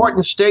here's an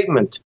important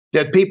statement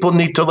that people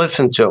need to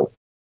listen to.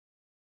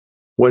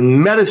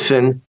 When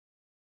medicine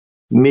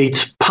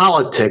meets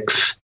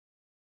politics,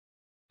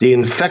 the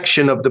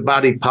infection of the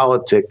body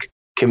politic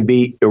can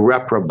be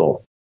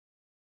irreparable.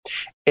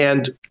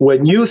 And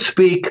when you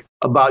speak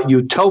about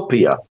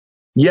utopia,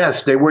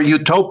 yes, they were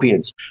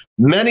utopians.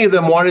 Many of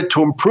them wanted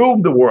to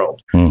improve the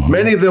world. Mm-hmm.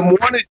 Many of them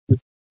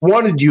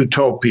wanted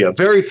utopia.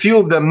 Very few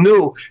of them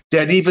knew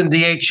that even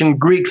the ancient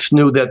Greeks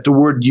knew that the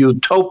word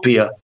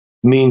utopia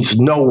means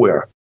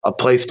nowhere, a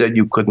place that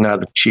you could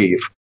not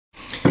achieve.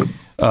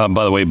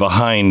 By the way,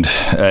 behind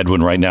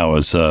Edwin right now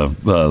is a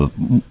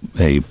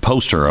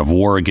poster of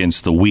War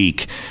Against the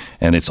Weak,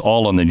 and it's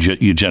all on the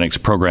eugenics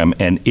program,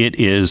 and it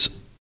is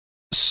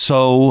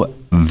so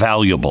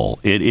valuable.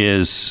 It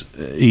is,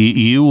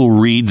 you will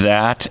read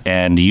that,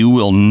 and you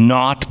will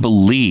not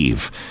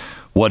believe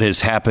what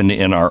has happened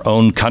in our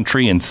own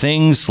country, and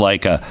things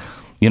like a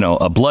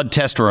blood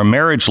test or a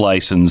marriage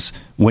license.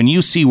 When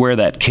you see where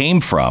that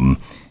came from,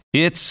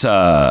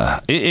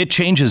 it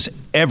changes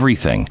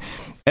everything.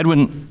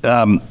 Edwin,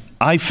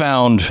 I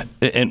found,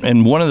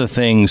 and one of the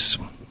things,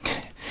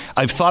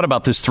 I've thought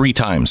about this 3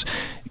 times.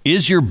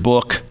 Is your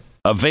book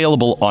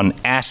available on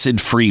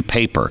acid-free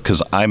paper?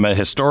 Because I'm a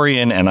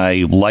historian and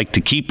I like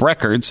to keep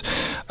records.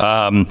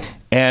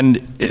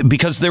 And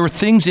because there were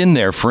things in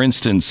there, for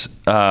instance,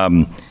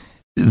 in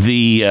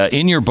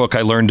your book,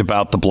 I learned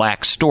about the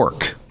black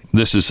stork.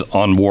 This is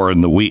on War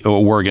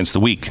Against the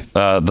Weak,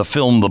 the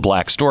film The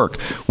Black Stork,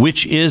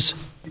 which is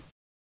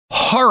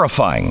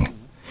horrifying.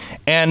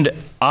 And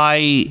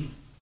I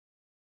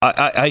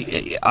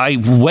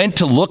went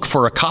to look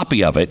for a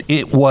copy of it.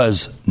 It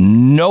was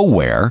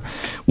nowhere.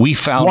 We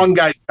found one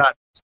guy's got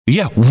it.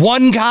 Yeah,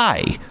 one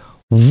guy.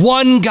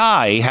 One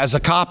guy has a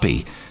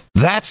copy.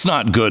 That's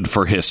not good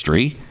for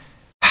history.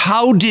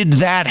 How did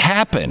that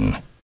happen?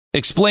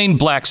 Explain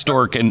Black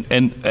Stork and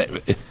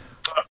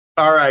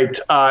all right,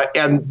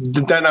 and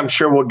then I'm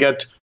sure we'll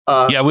get.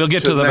 We'll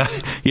get to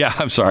the. Yeah,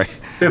 I'm sorry.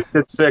 5th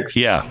and 6th.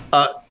 Yeah.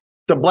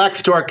 The Black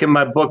Stork in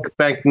my book,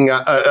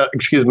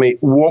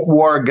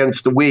 War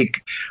Against the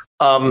Weak.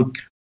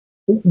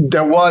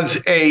 There was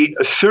a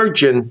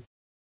surgeon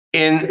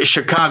in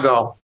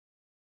Chicago,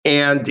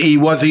 and he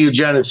was a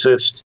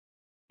eugenicist,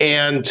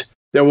 and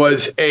there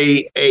was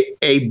a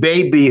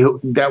baby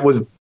that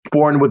was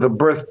born with a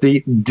birth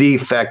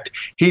defect.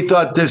 He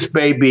thought this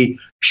baby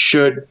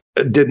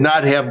did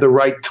not have the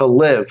right to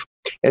live,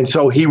 and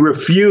so he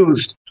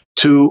refused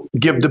to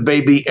give the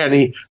baby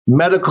any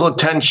medical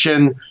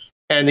attention,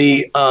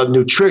 any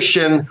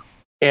nutrition,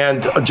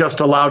 and just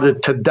allowed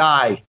it to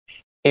die,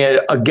 and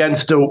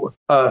against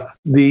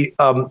the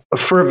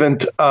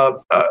fervent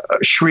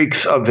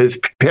shrieks of his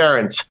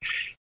parents.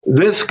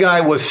 This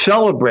guy was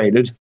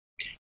celebrated,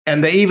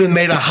 and they even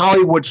made a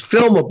Hollywood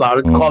film about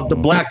it called The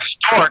Black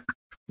Stork,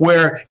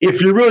 where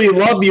if you really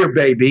love your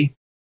baby,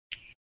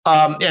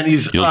 and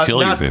he's you'll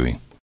kill your baby,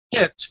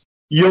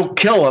 you'll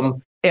kill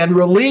him and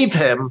relieve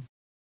him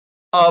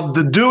of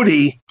the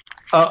duty.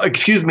 Of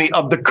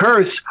the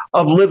curse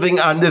of living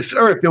on this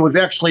earth. It was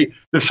actually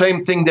the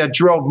same thing that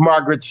drove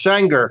Margaret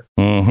Sanger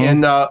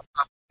in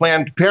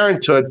Planned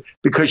Parenthood,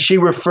 because she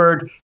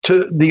referred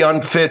to the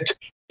unfit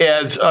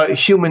as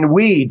human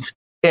weeds.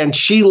 And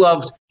she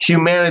loved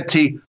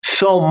humanity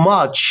so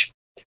much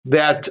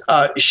that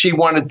she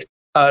wanted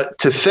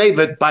to save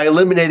it by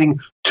eliminating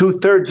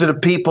 2/3 of the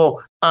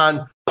people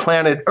on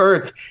planet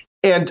Earth.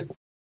 And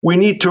we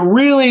need to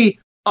really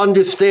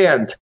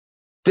understand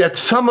that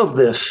some of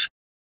this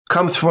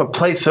comes from a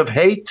place of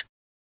hate,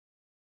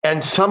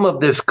 and some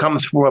of this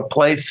comes from a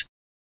place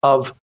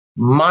of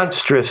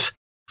monstrous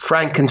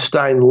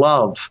Frankenstein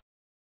love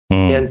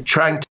and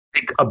trying to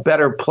make a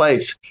better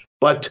place.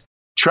 But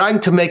trying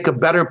to make a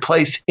better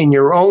place in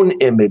your own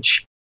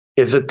image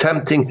is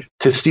attempting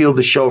to steal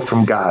the show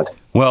from God.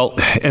 Well,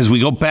 as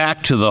we go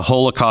back to the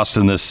Holocaust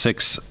in the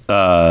 6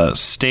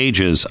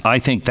 stages, I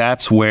think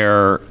that's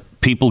where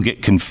people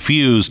get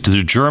confused.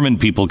 The German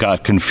people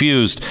got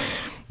confused.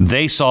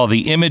 They saw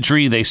the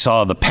imagery, they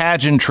saw the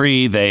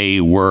pageantry,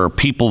 they were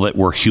people that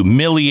were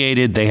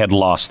humiliated, they had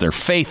lost their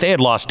faith, they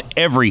had lost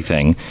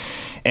everything.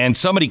 And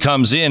somebody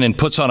comes in and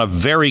puts on a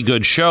very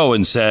good show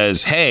and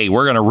says, hey,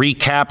 we're going to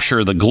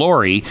recapture the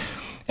glory.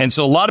 And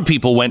so a lot of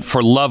people went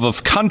for love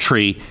of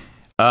country.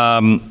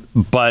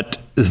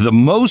 But the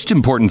most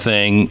important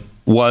thing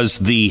was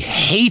the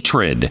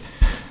hatred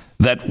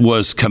that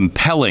was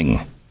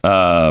compelling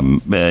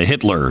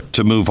Hitler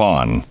to move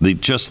on.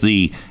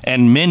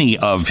 And many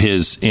of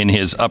in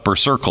his upper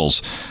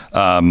circles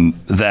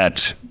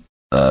that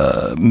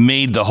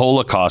made the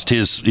Holocaust,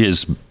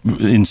 his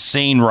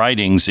insane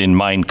writings in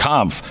Mein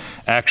Kampf,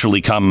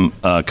 actually come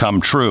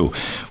true.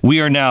 We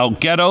are now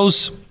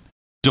ghettos.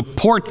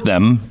 Deport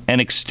them and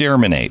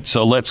exterminate.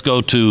 So let's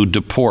go to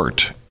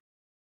deport.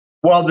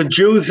 Well, the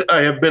Jews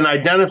have been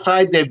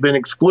identified. They've been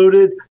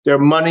excluded. Their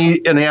money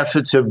and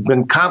assets have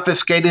been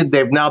confiscated.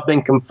 They've now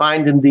been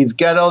confined in these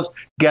ghettos,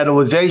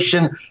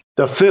 ghettoization.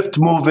 The 5th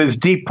move is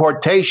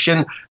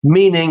deportation,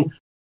 meaning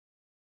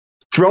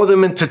throw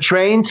them into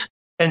trains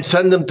and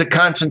send them to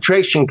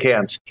concentration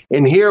camps.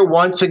 And here,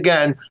 once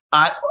again,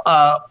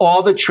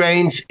 all the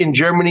trains in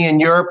Germany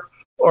and Europe,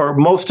 or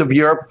most of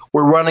Europe,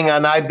 were running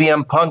on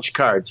IBM punch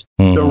cards.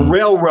 The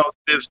railroad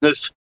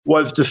business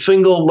was the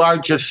single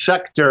largest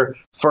sector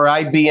for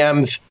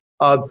IBM's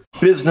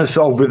business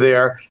over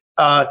there.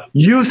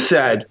 You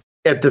said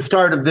at the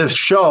start of this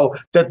show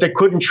that they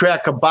couldn't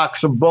track a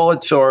box of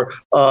bullets or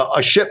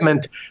a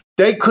shipment.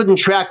 They couldn't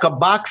track a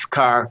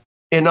boxcar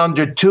in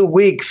under 2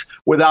 weeks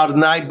without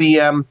an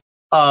IBM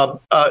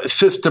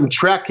system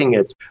tracking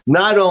it.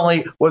 Not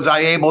only was I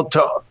able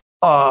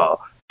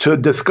to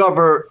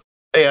discover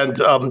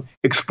and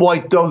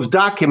exploit those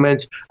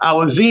documents, I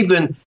was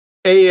even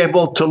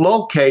able to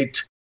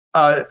locate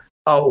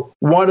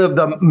one of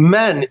the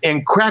men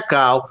in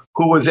Krakow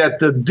who was at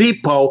the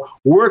depot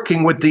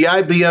working with the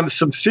IBM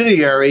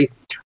subsidiary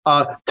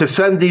to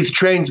send these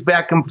trains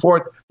back and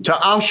forth to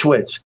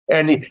Auschwitz.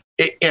 And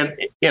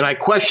I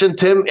questioned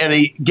him, and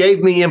he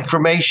gave me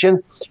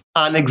information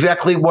on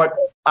exactly what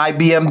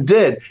IBM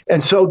did.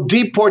 And so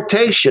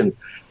deportation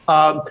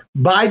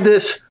by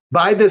this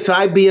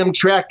IBM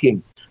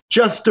tracking,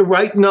 just the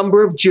right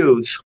number of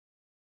Jews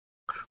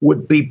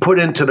would be put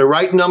into the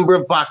right number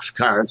of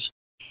boxcars.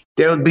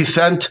 They would be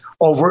sent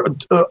over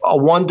a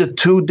 1 to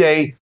 2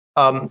 day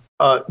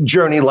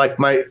journey, like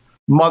my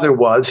mother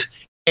was,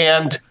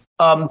 and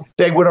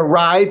they would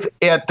arrive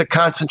at the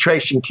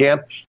concentration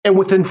camp, and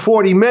within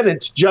 40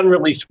 minutes,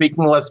 generally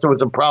speaking, unless there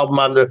was a problem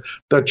on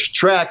the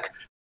track,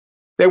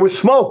 they were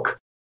smoke.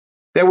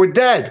 They were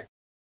dead.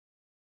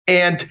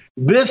 And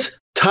this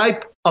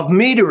type of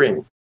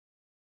metering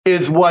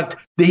is what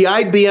the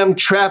IBM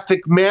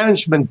traffic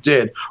management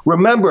did.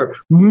 Remember,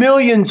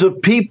 millions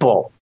of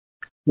people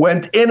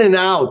went in and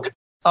out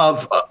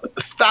of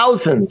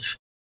thousands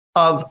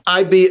of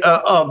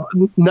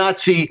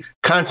Nazi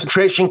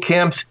concentration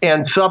camps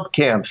and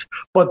subcamps.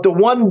 But the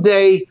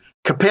one-day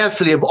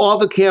capacity of all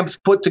the camps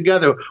put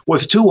together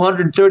was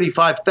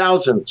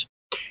 235,000.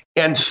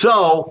 And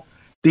so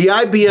the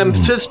IBM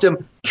system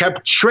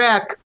kept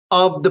track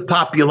of the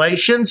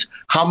populations,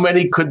 how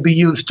many could be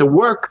used to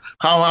work,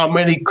 how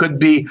many could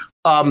be,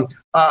 how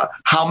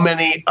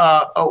many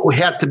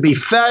had to be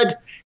fed,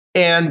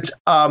 and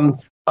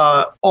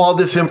all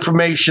this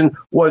information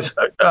was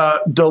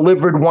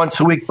delivered once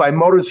a week by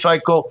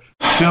motorcycle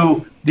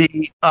to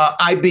the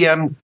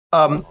IBM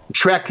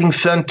tracking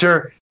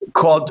center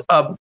called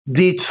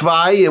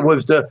D2. It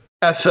was the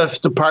SS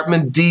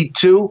department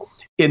D2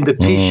 in the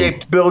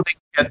T-shaped building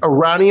at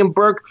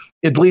Oranienburg.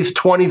 At least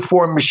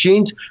 24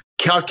 machines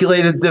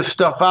calculated this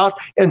stuff out.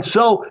 And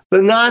so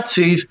the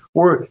Nazis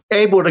were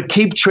able to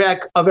keep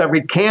track of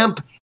every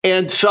camp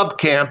and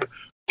subcamp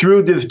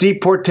through this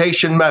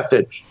deportation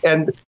method.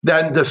 And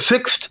then the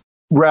sixth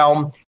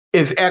realm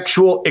is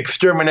actual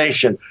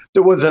extermination.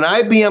 There was an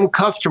IBM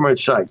customer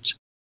site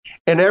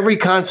in every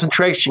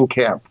concentration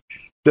camp.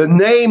 The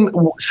name,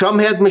 some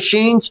had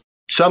machines,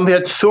 some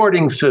had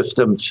sorting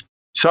systems,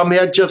 some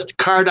had just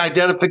card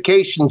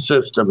identification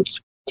systems.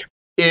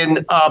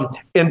 In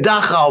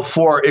Dachau,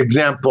 for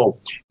example,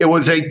 it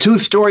was a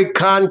 2-story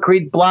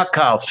concrete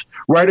blockhouse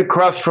right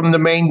across from the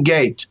main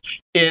gate.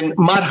 In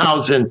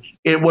Mauthausen,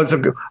 it was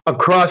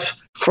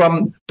across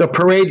from the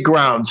parade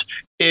grounds.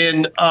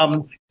 In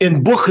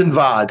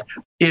Buchenwald,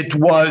 it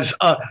was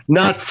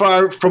not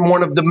far from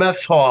one of the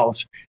mess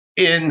halls.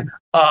 In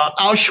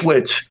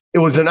Auschwitz, it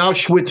was in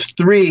Auschwitz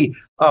III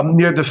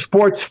near the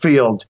sports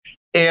field.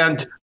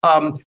 And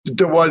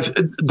there was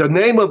the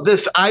name of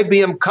this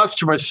IBM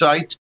customer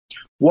site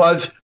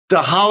was the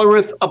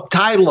Hollerith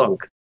Abteilung.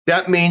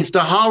 That means the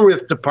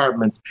Hollerith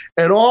department.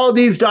 And all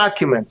these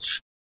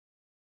documents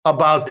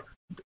about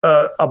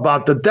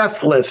the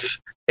death lists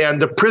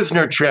and the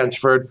prisoner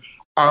transferred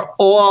are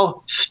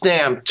all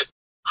stamped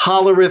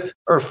Hollerith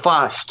or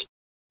Fast,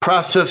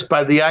 processed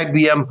by the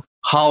IBM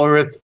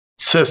Hollerith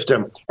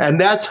system. And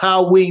that's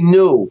how we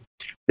knew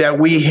that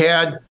we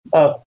had,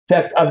 in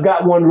fact, I've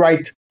got one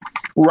right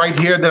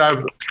here that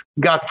I've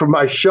got from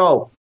my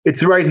show.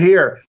 It's right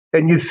here.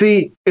 And you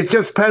see, it's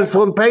just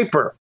pencil and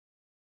paper.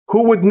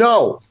 Who would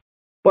know?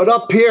 But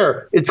up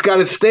here, it's got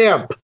a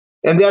stamp.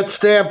 And that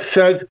stamp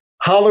says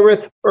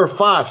Hollerith or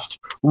Fast,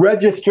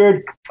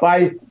 registered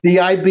by the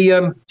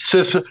IBM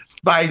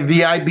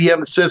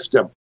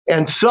system.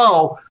 And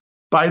so,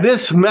 by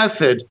this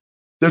method,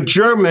 the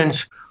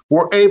Germans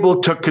were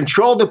able to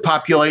control the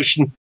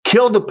population,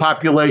 kill the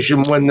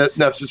population when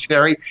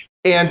necessary,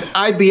 and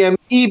IBM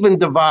even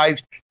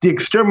devised the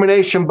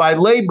extermination by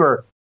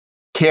labor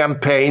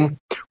campaign,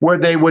 where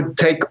they would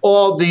take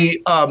all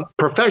the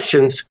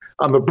professions,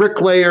 I'm a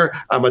bricklayer,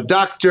 I'm a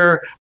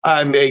doctor,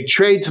 I'm a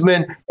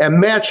tradesman, and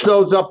match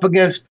those up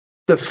against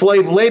the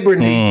slave labor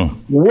needs,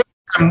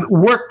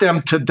 work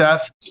them to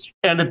death,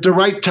 and at the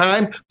right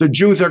time, the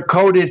Jews are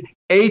coded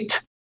 8,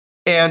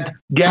 and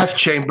gas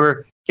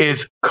chamber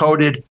is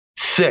coded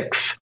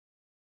 6.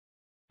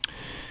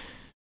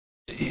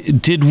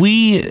 Did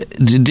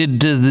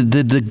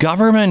the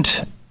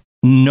government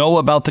know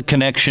about the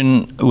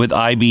connection with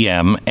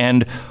IBM,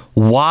 and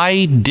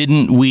why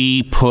didn't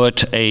we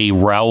put a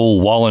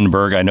Raoul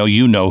Wallenberg? I know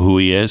you know who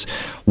he is.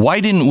 Why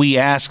didn't we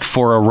ask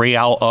for a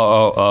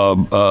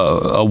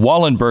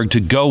Wallenberg to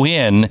go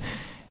in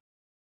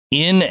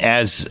in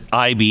as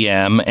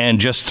IBM and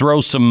just throw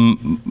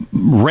some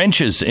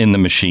wrenches in the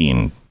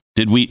machine?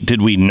 Did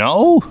we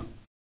know?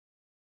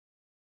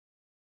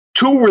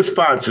 Two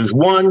responses.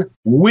 One,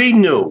 we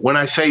knew. When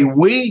I say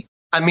we,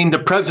 I mean the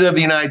President of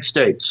the United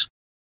States.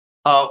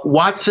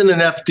 Watson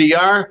and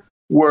FDR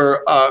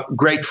were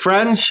great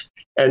friends,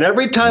 and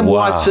every time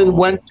Watson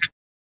went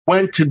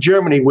to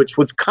Germany, which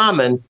was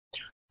common,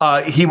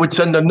 he would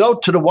send a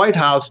note to the White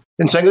House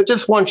and saying, I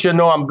just want you to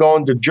know I'm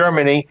going to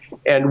Germany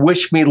and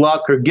wish me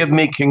luck or give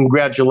me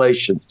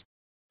congratulations.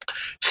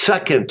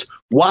 Second,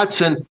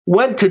 Watson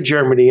went to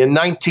Germany in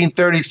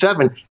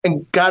 1937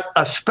 and got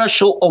a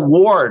special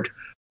award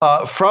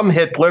from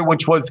Hitler,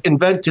 which was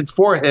invented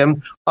for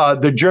him,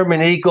 the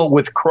German Eagle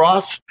with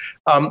Cross,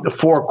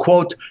 for,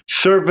 quote,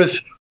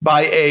 service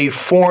by a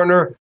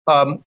foreigner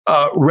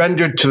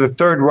rendered to the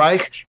Third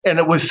Reich. And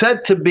it was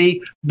said to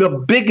be the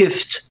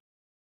biggest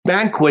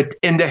banquet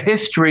in the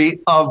history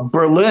of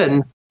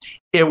Berlin.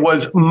 It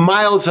was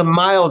miles and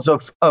miles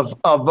of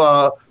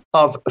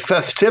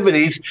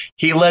festivities.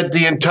 He led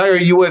the entire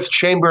U.S.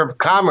 Chamber of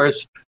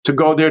Commerce to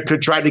go there to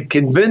try to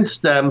convince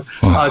them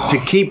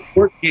to keep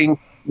working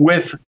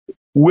with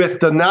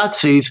the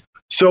Nazis.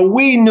 So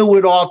we knew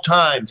at all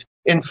times.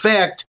 In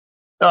fact,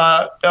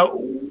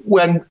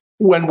 when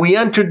we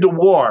entered the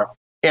war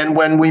and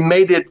when we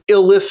made it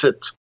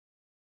illicit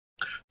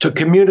to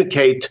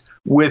communicate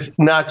with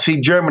Nazi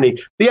Germany,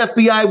 the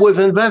FBI was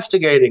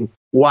investigating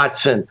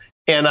Watson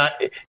and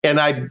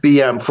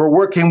IBM for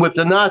working with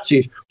the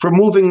Nazis, for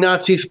moving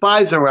Nazi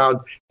spies around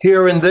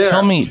here and there.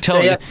 Tell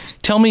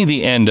me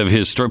the end of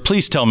his story.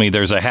 Please tell me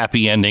there's a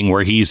happy ending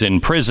where he's in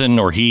prison,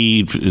 or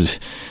he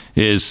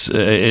is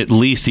at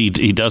least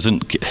he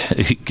doesn't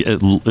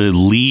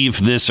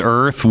leave this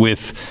earth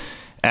with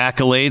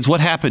accolades.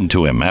 What happened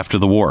to him after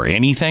the war?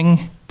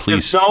 Anything?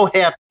 Please. There's no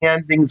happy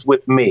endings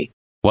with me.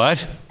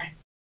 What?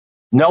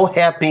 No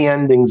happy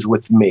endings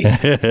with me.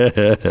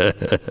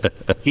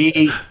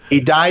 He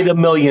died a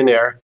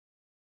millionaire.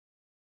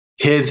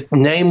 His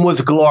name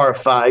was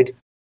glorified.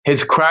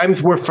 His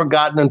crimes were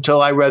forgotten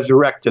until I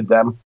resurrected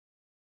them.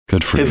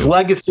 Good for you. His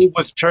legacy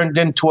was turned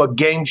into a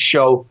game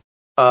show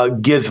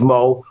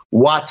gizmo,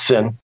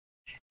 Watson.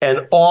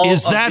 And all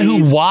Is that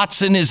who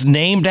Watson is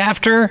named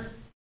after?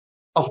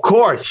 Of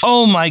course.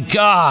 Oh my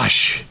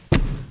gosh.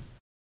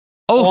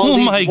 Oh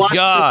my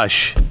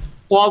gosh.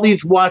 All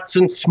these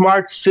Watson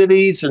smart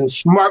cities and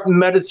smart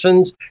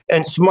medicines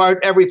and smart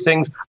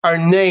everythings are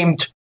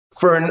named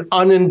for an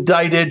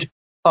unindicted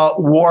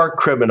war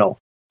criminal,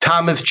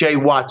 Thomas J.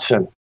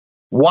 Watson.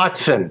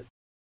 Watson,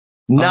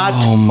 not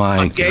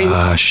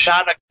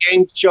not a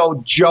game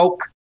show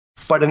joke,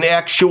 but an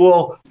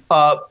actual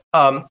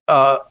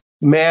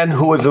man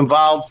who was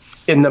involved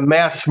in the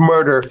mass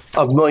murder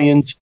of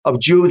millions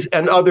of Jews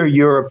and other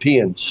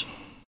Europeans.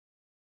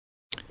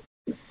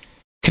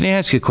 Can I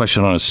ask you a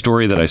question on a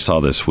story that I saw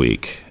this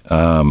week?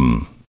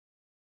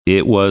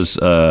 It was,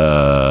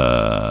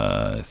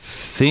 I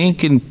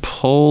think in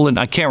Poland.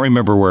 I can't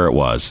remember where it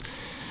was.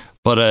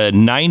 But a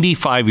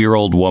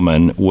 95-year-old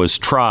woman was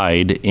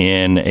tried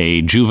in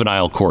a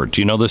juvenile court. Do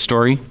you know this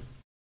story?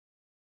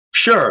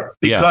 Sure,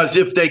 because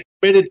if they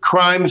committed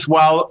crimes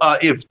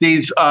if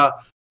these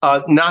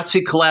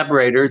Nazi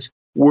collaborators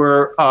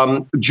were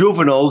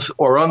juveniles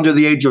or under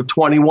the age of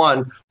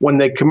 21 when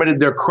they committed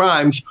their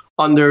crimes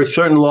under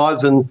certain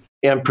laws and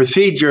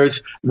procedures,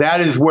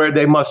 that is where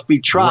they must be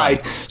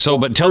tried. Right. So,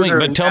 tell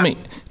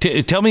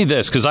me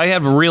this, because I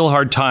have a real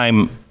hard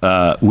time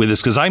with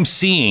this, because I'm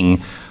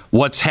seeing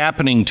what's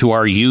happening to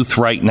our youth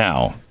right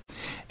now.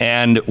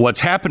 And what's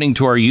happening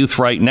to our youth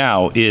right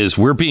now is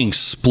we're being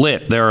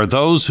split. There are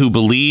those who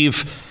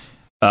believe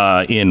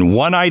in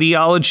one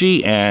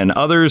ideology and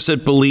others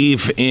that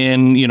believe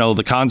in,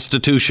 the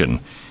Constitution.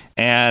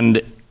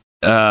 And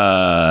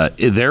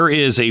there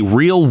is a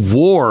real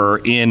war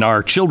in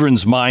our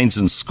children's minds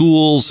in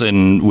schools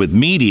and with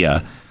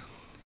media.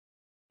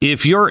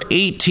 If you're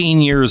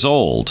 18 years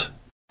old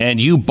and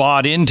you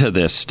bought into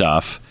this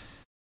stuff,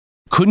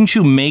 couldn't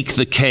you make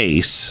the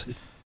case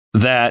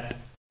that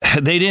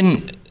they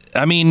didn't?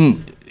 I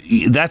mean,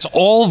 that's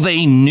all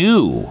they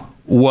knew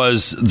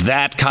was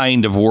that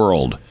kind of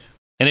world.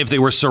 And if they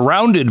were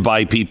surrounded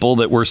by people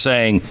that were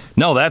saying,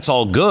 no, that's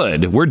all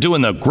good, we're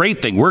doing the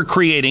great thing, we're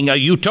creating a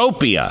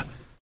utopia.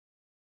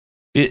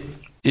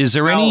 Is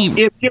there any?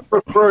 If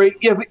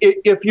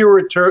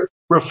you're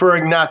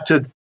referring not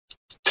to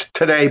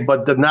today,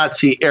 but the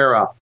Nazi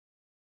era,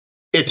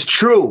 it's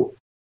true.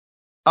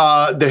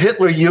 The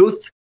Hitler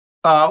Youth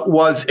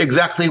was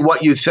exactly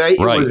what you say. It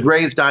was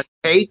raised on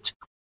hate.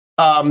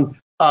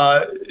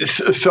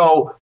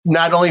 So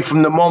not only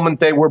from the moment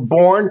they were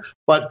born,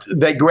 but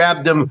they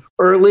grabbed them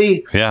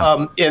early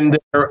in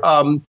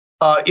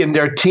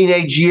their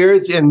teenage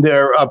years, in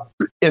their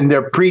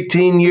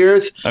preteen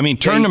years. I mean,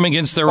 turned them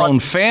against their own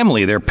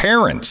family, their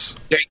parents.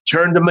 They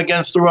turned them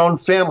against their own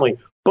family.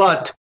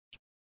 But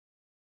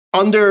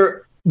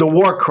under the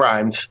war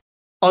crimes,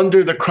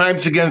 under the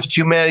crimes against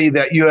humanity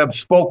that you have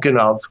spoken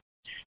of,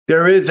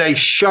 there is a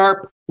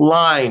sharp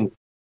line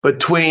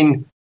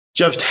between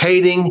just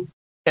hating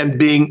and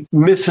being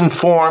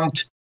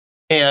misinformed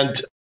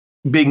and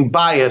being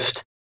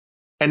biased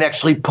and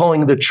actually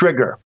pulling the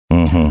trigger.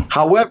 Mm-hmm.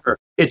 However,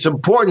 it's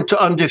important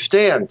to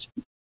understand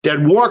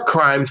that war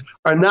crimes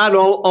are not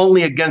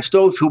only against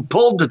those who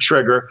pulled the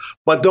trigger,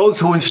 but those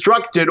who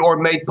instructed or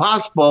made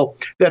possible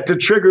that the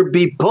trigger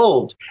be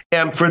pulled.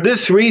 And for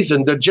this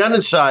reason, the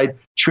Genocide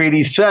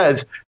Treaty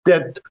says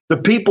that the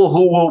people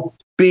who will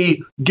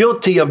be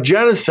guilty of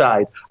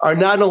genocide are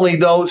not only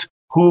those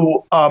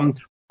who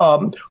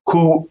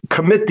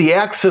commit the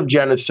acts of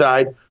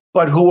genocide,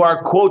 but who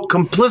are, quote,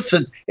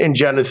 complicit in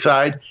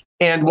genocide.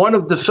 And one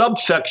of the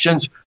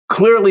subsections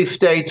clearly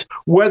states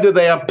whether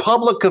they are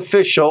public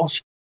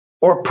officials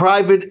or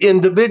private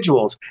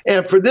individuals.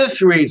 And for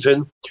this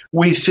reason,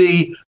 we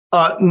see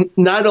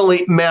not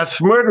only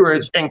mass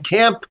murderers and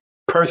camp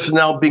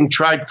personnel being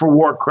tried for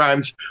war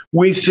crimes,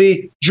 we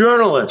see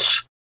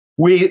journalists.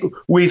 We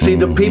see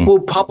the people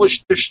who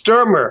published the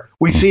Stürmer.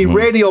 We see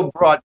radio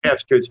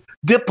broadcasters,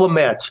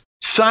 diplomats,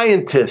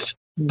 scientists,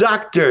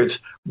 doctors,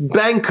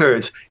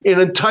 bankers.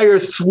 An entire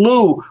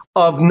slew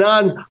of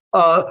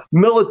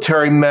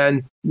non-military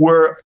men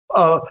were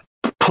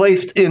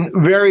placed in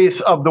various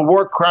of the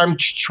war crime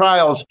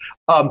trials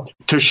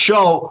to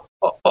show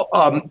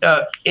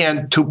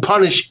and to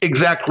punish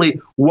exactly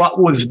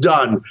what was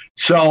done.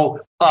 So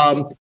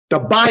the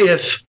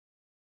bias,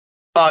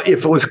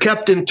 if it was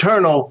kept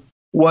internal,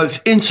 was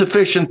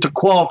insufficient to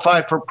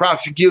qualify for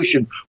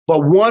prosecution.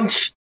 But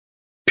once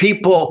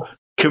people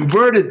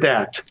converted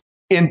that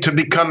into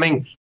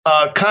becoming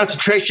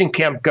concentration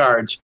camp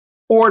guards,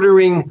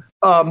 ordering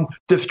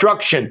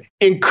destruction,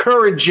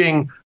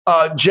 encouraging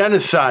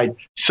genocide,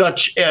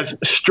 such as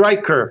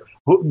Stryker,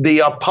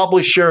 the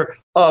publisher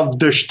of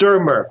the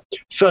Stürmer,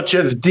 such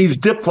as these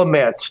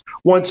diplomats.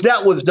 Once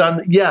that was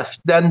done,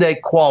 yes, then they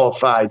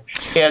qualified.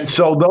 And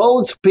so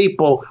those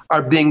people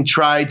are being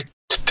tried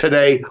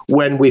today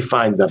when we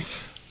find them.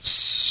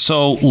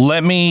 So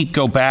let me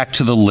go back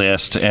to the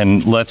list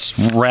and let's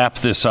wrap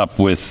this up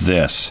with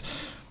this.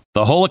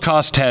 The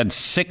Holocaust had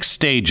 6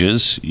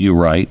 stages, you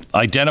write.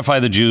 Identify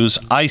the Jews,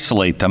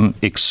 isolate them,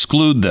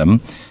 exclude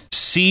them,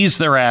 seize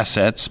their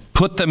assets,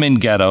 put them in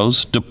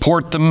ghettos,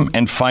 deport them,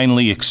 and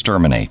finally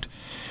exterminate.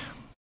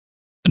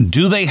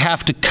 Do they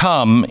have to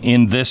come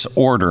in this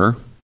order?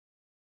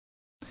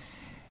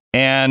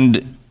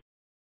 And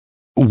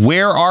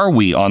where are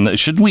we on the?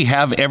 Shouldn't we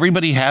have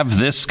everybody have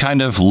this kind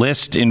of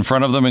list in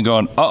front of them and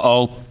going,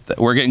 uh-oh,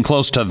 we're getting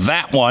close to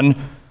that one.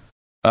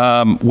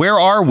 Where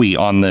are we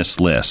on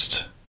this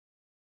list?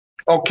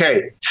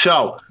 Okay,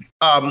 so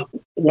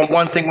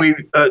one thing we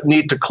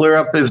need to clear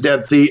up is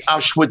that the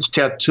Auschwitz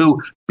tattoo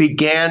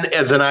began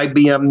as an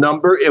IBM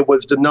number. It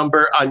was the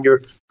number on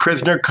your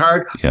prisoner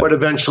card, but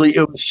eventually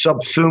it was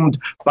subsumed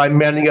by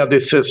many other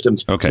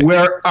systems. Okay.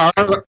 Where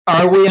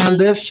are we on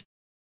this?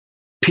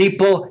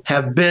 People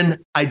have been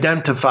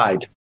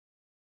identified.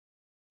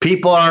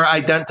 People are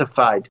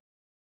identified.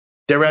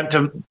 They're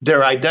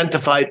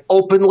identified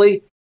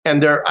openly,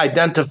 and they're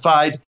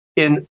identified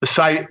in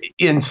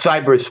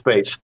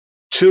cyberspace.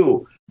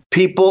 2,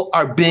 people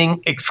are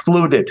being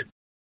excluded.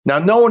 Now,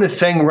 no one is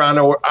saying we're on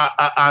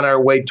our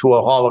way to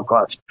a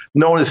Holocaust.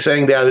 No one is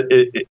saying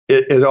that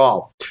at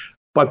all.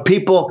 But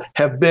people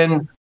have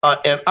been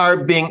and are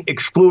being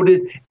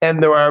excluded,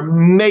 and there are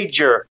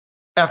major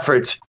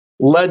efforts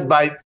led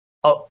by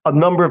a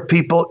number of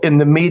people in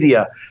the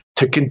media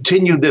to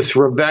continue this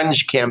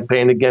revenge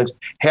campaign against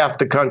half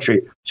the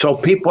country. So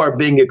people are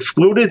being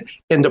excluded.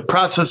 In the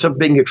process of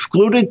being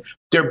excluded,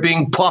 they're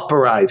being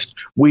pauperized.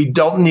 We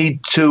don't need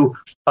to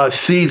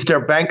seize their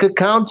bank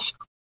accounts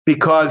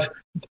because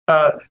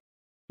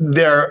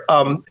their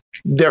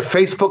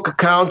Facebook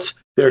accounts,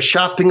 their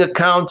shopping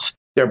accounts,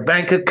 their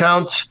bank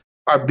accounts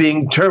are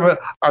being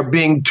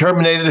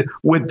terminated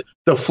with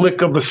the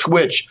flick of a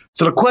switch.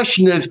 So the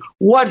question is,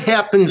 what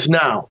happens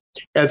now?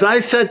 As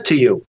I said to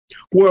you,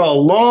 we're a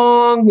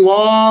long,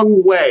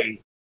 long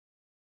way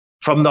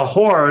from the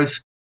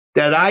horrors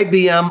that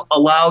IBM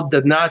allowed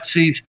the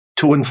Nazis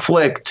to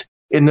inflict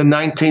in the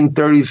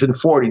 1930s and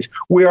 40s.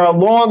 We are a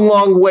long,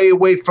 long way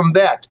away from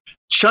that.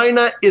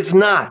 China is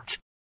not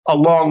a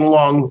long,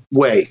 long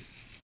way.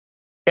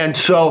 And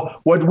so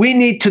what we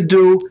need to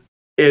do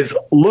is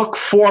look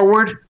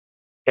forward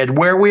at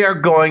where we are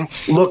going,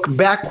 look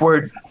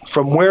backward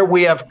from where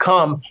we have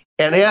come,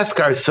 and ask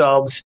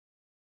ourselves,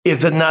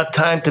 is it not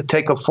time to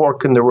take a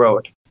fork in the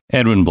road?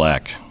 Edwin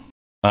Black,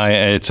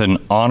 it's an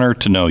honor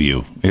to know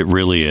you. It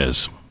really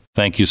is.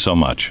 Thank you so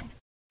much.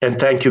 And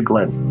thank you,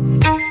 Glenn.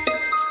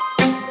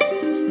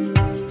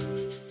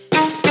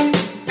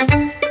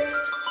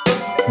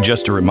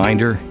 Just a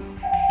reminder,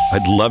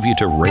 I'd love you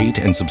to rate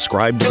and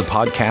subscribe to the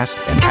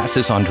podcast and pass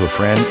this on to a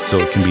friend so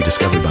it can be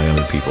discovered by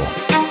other people.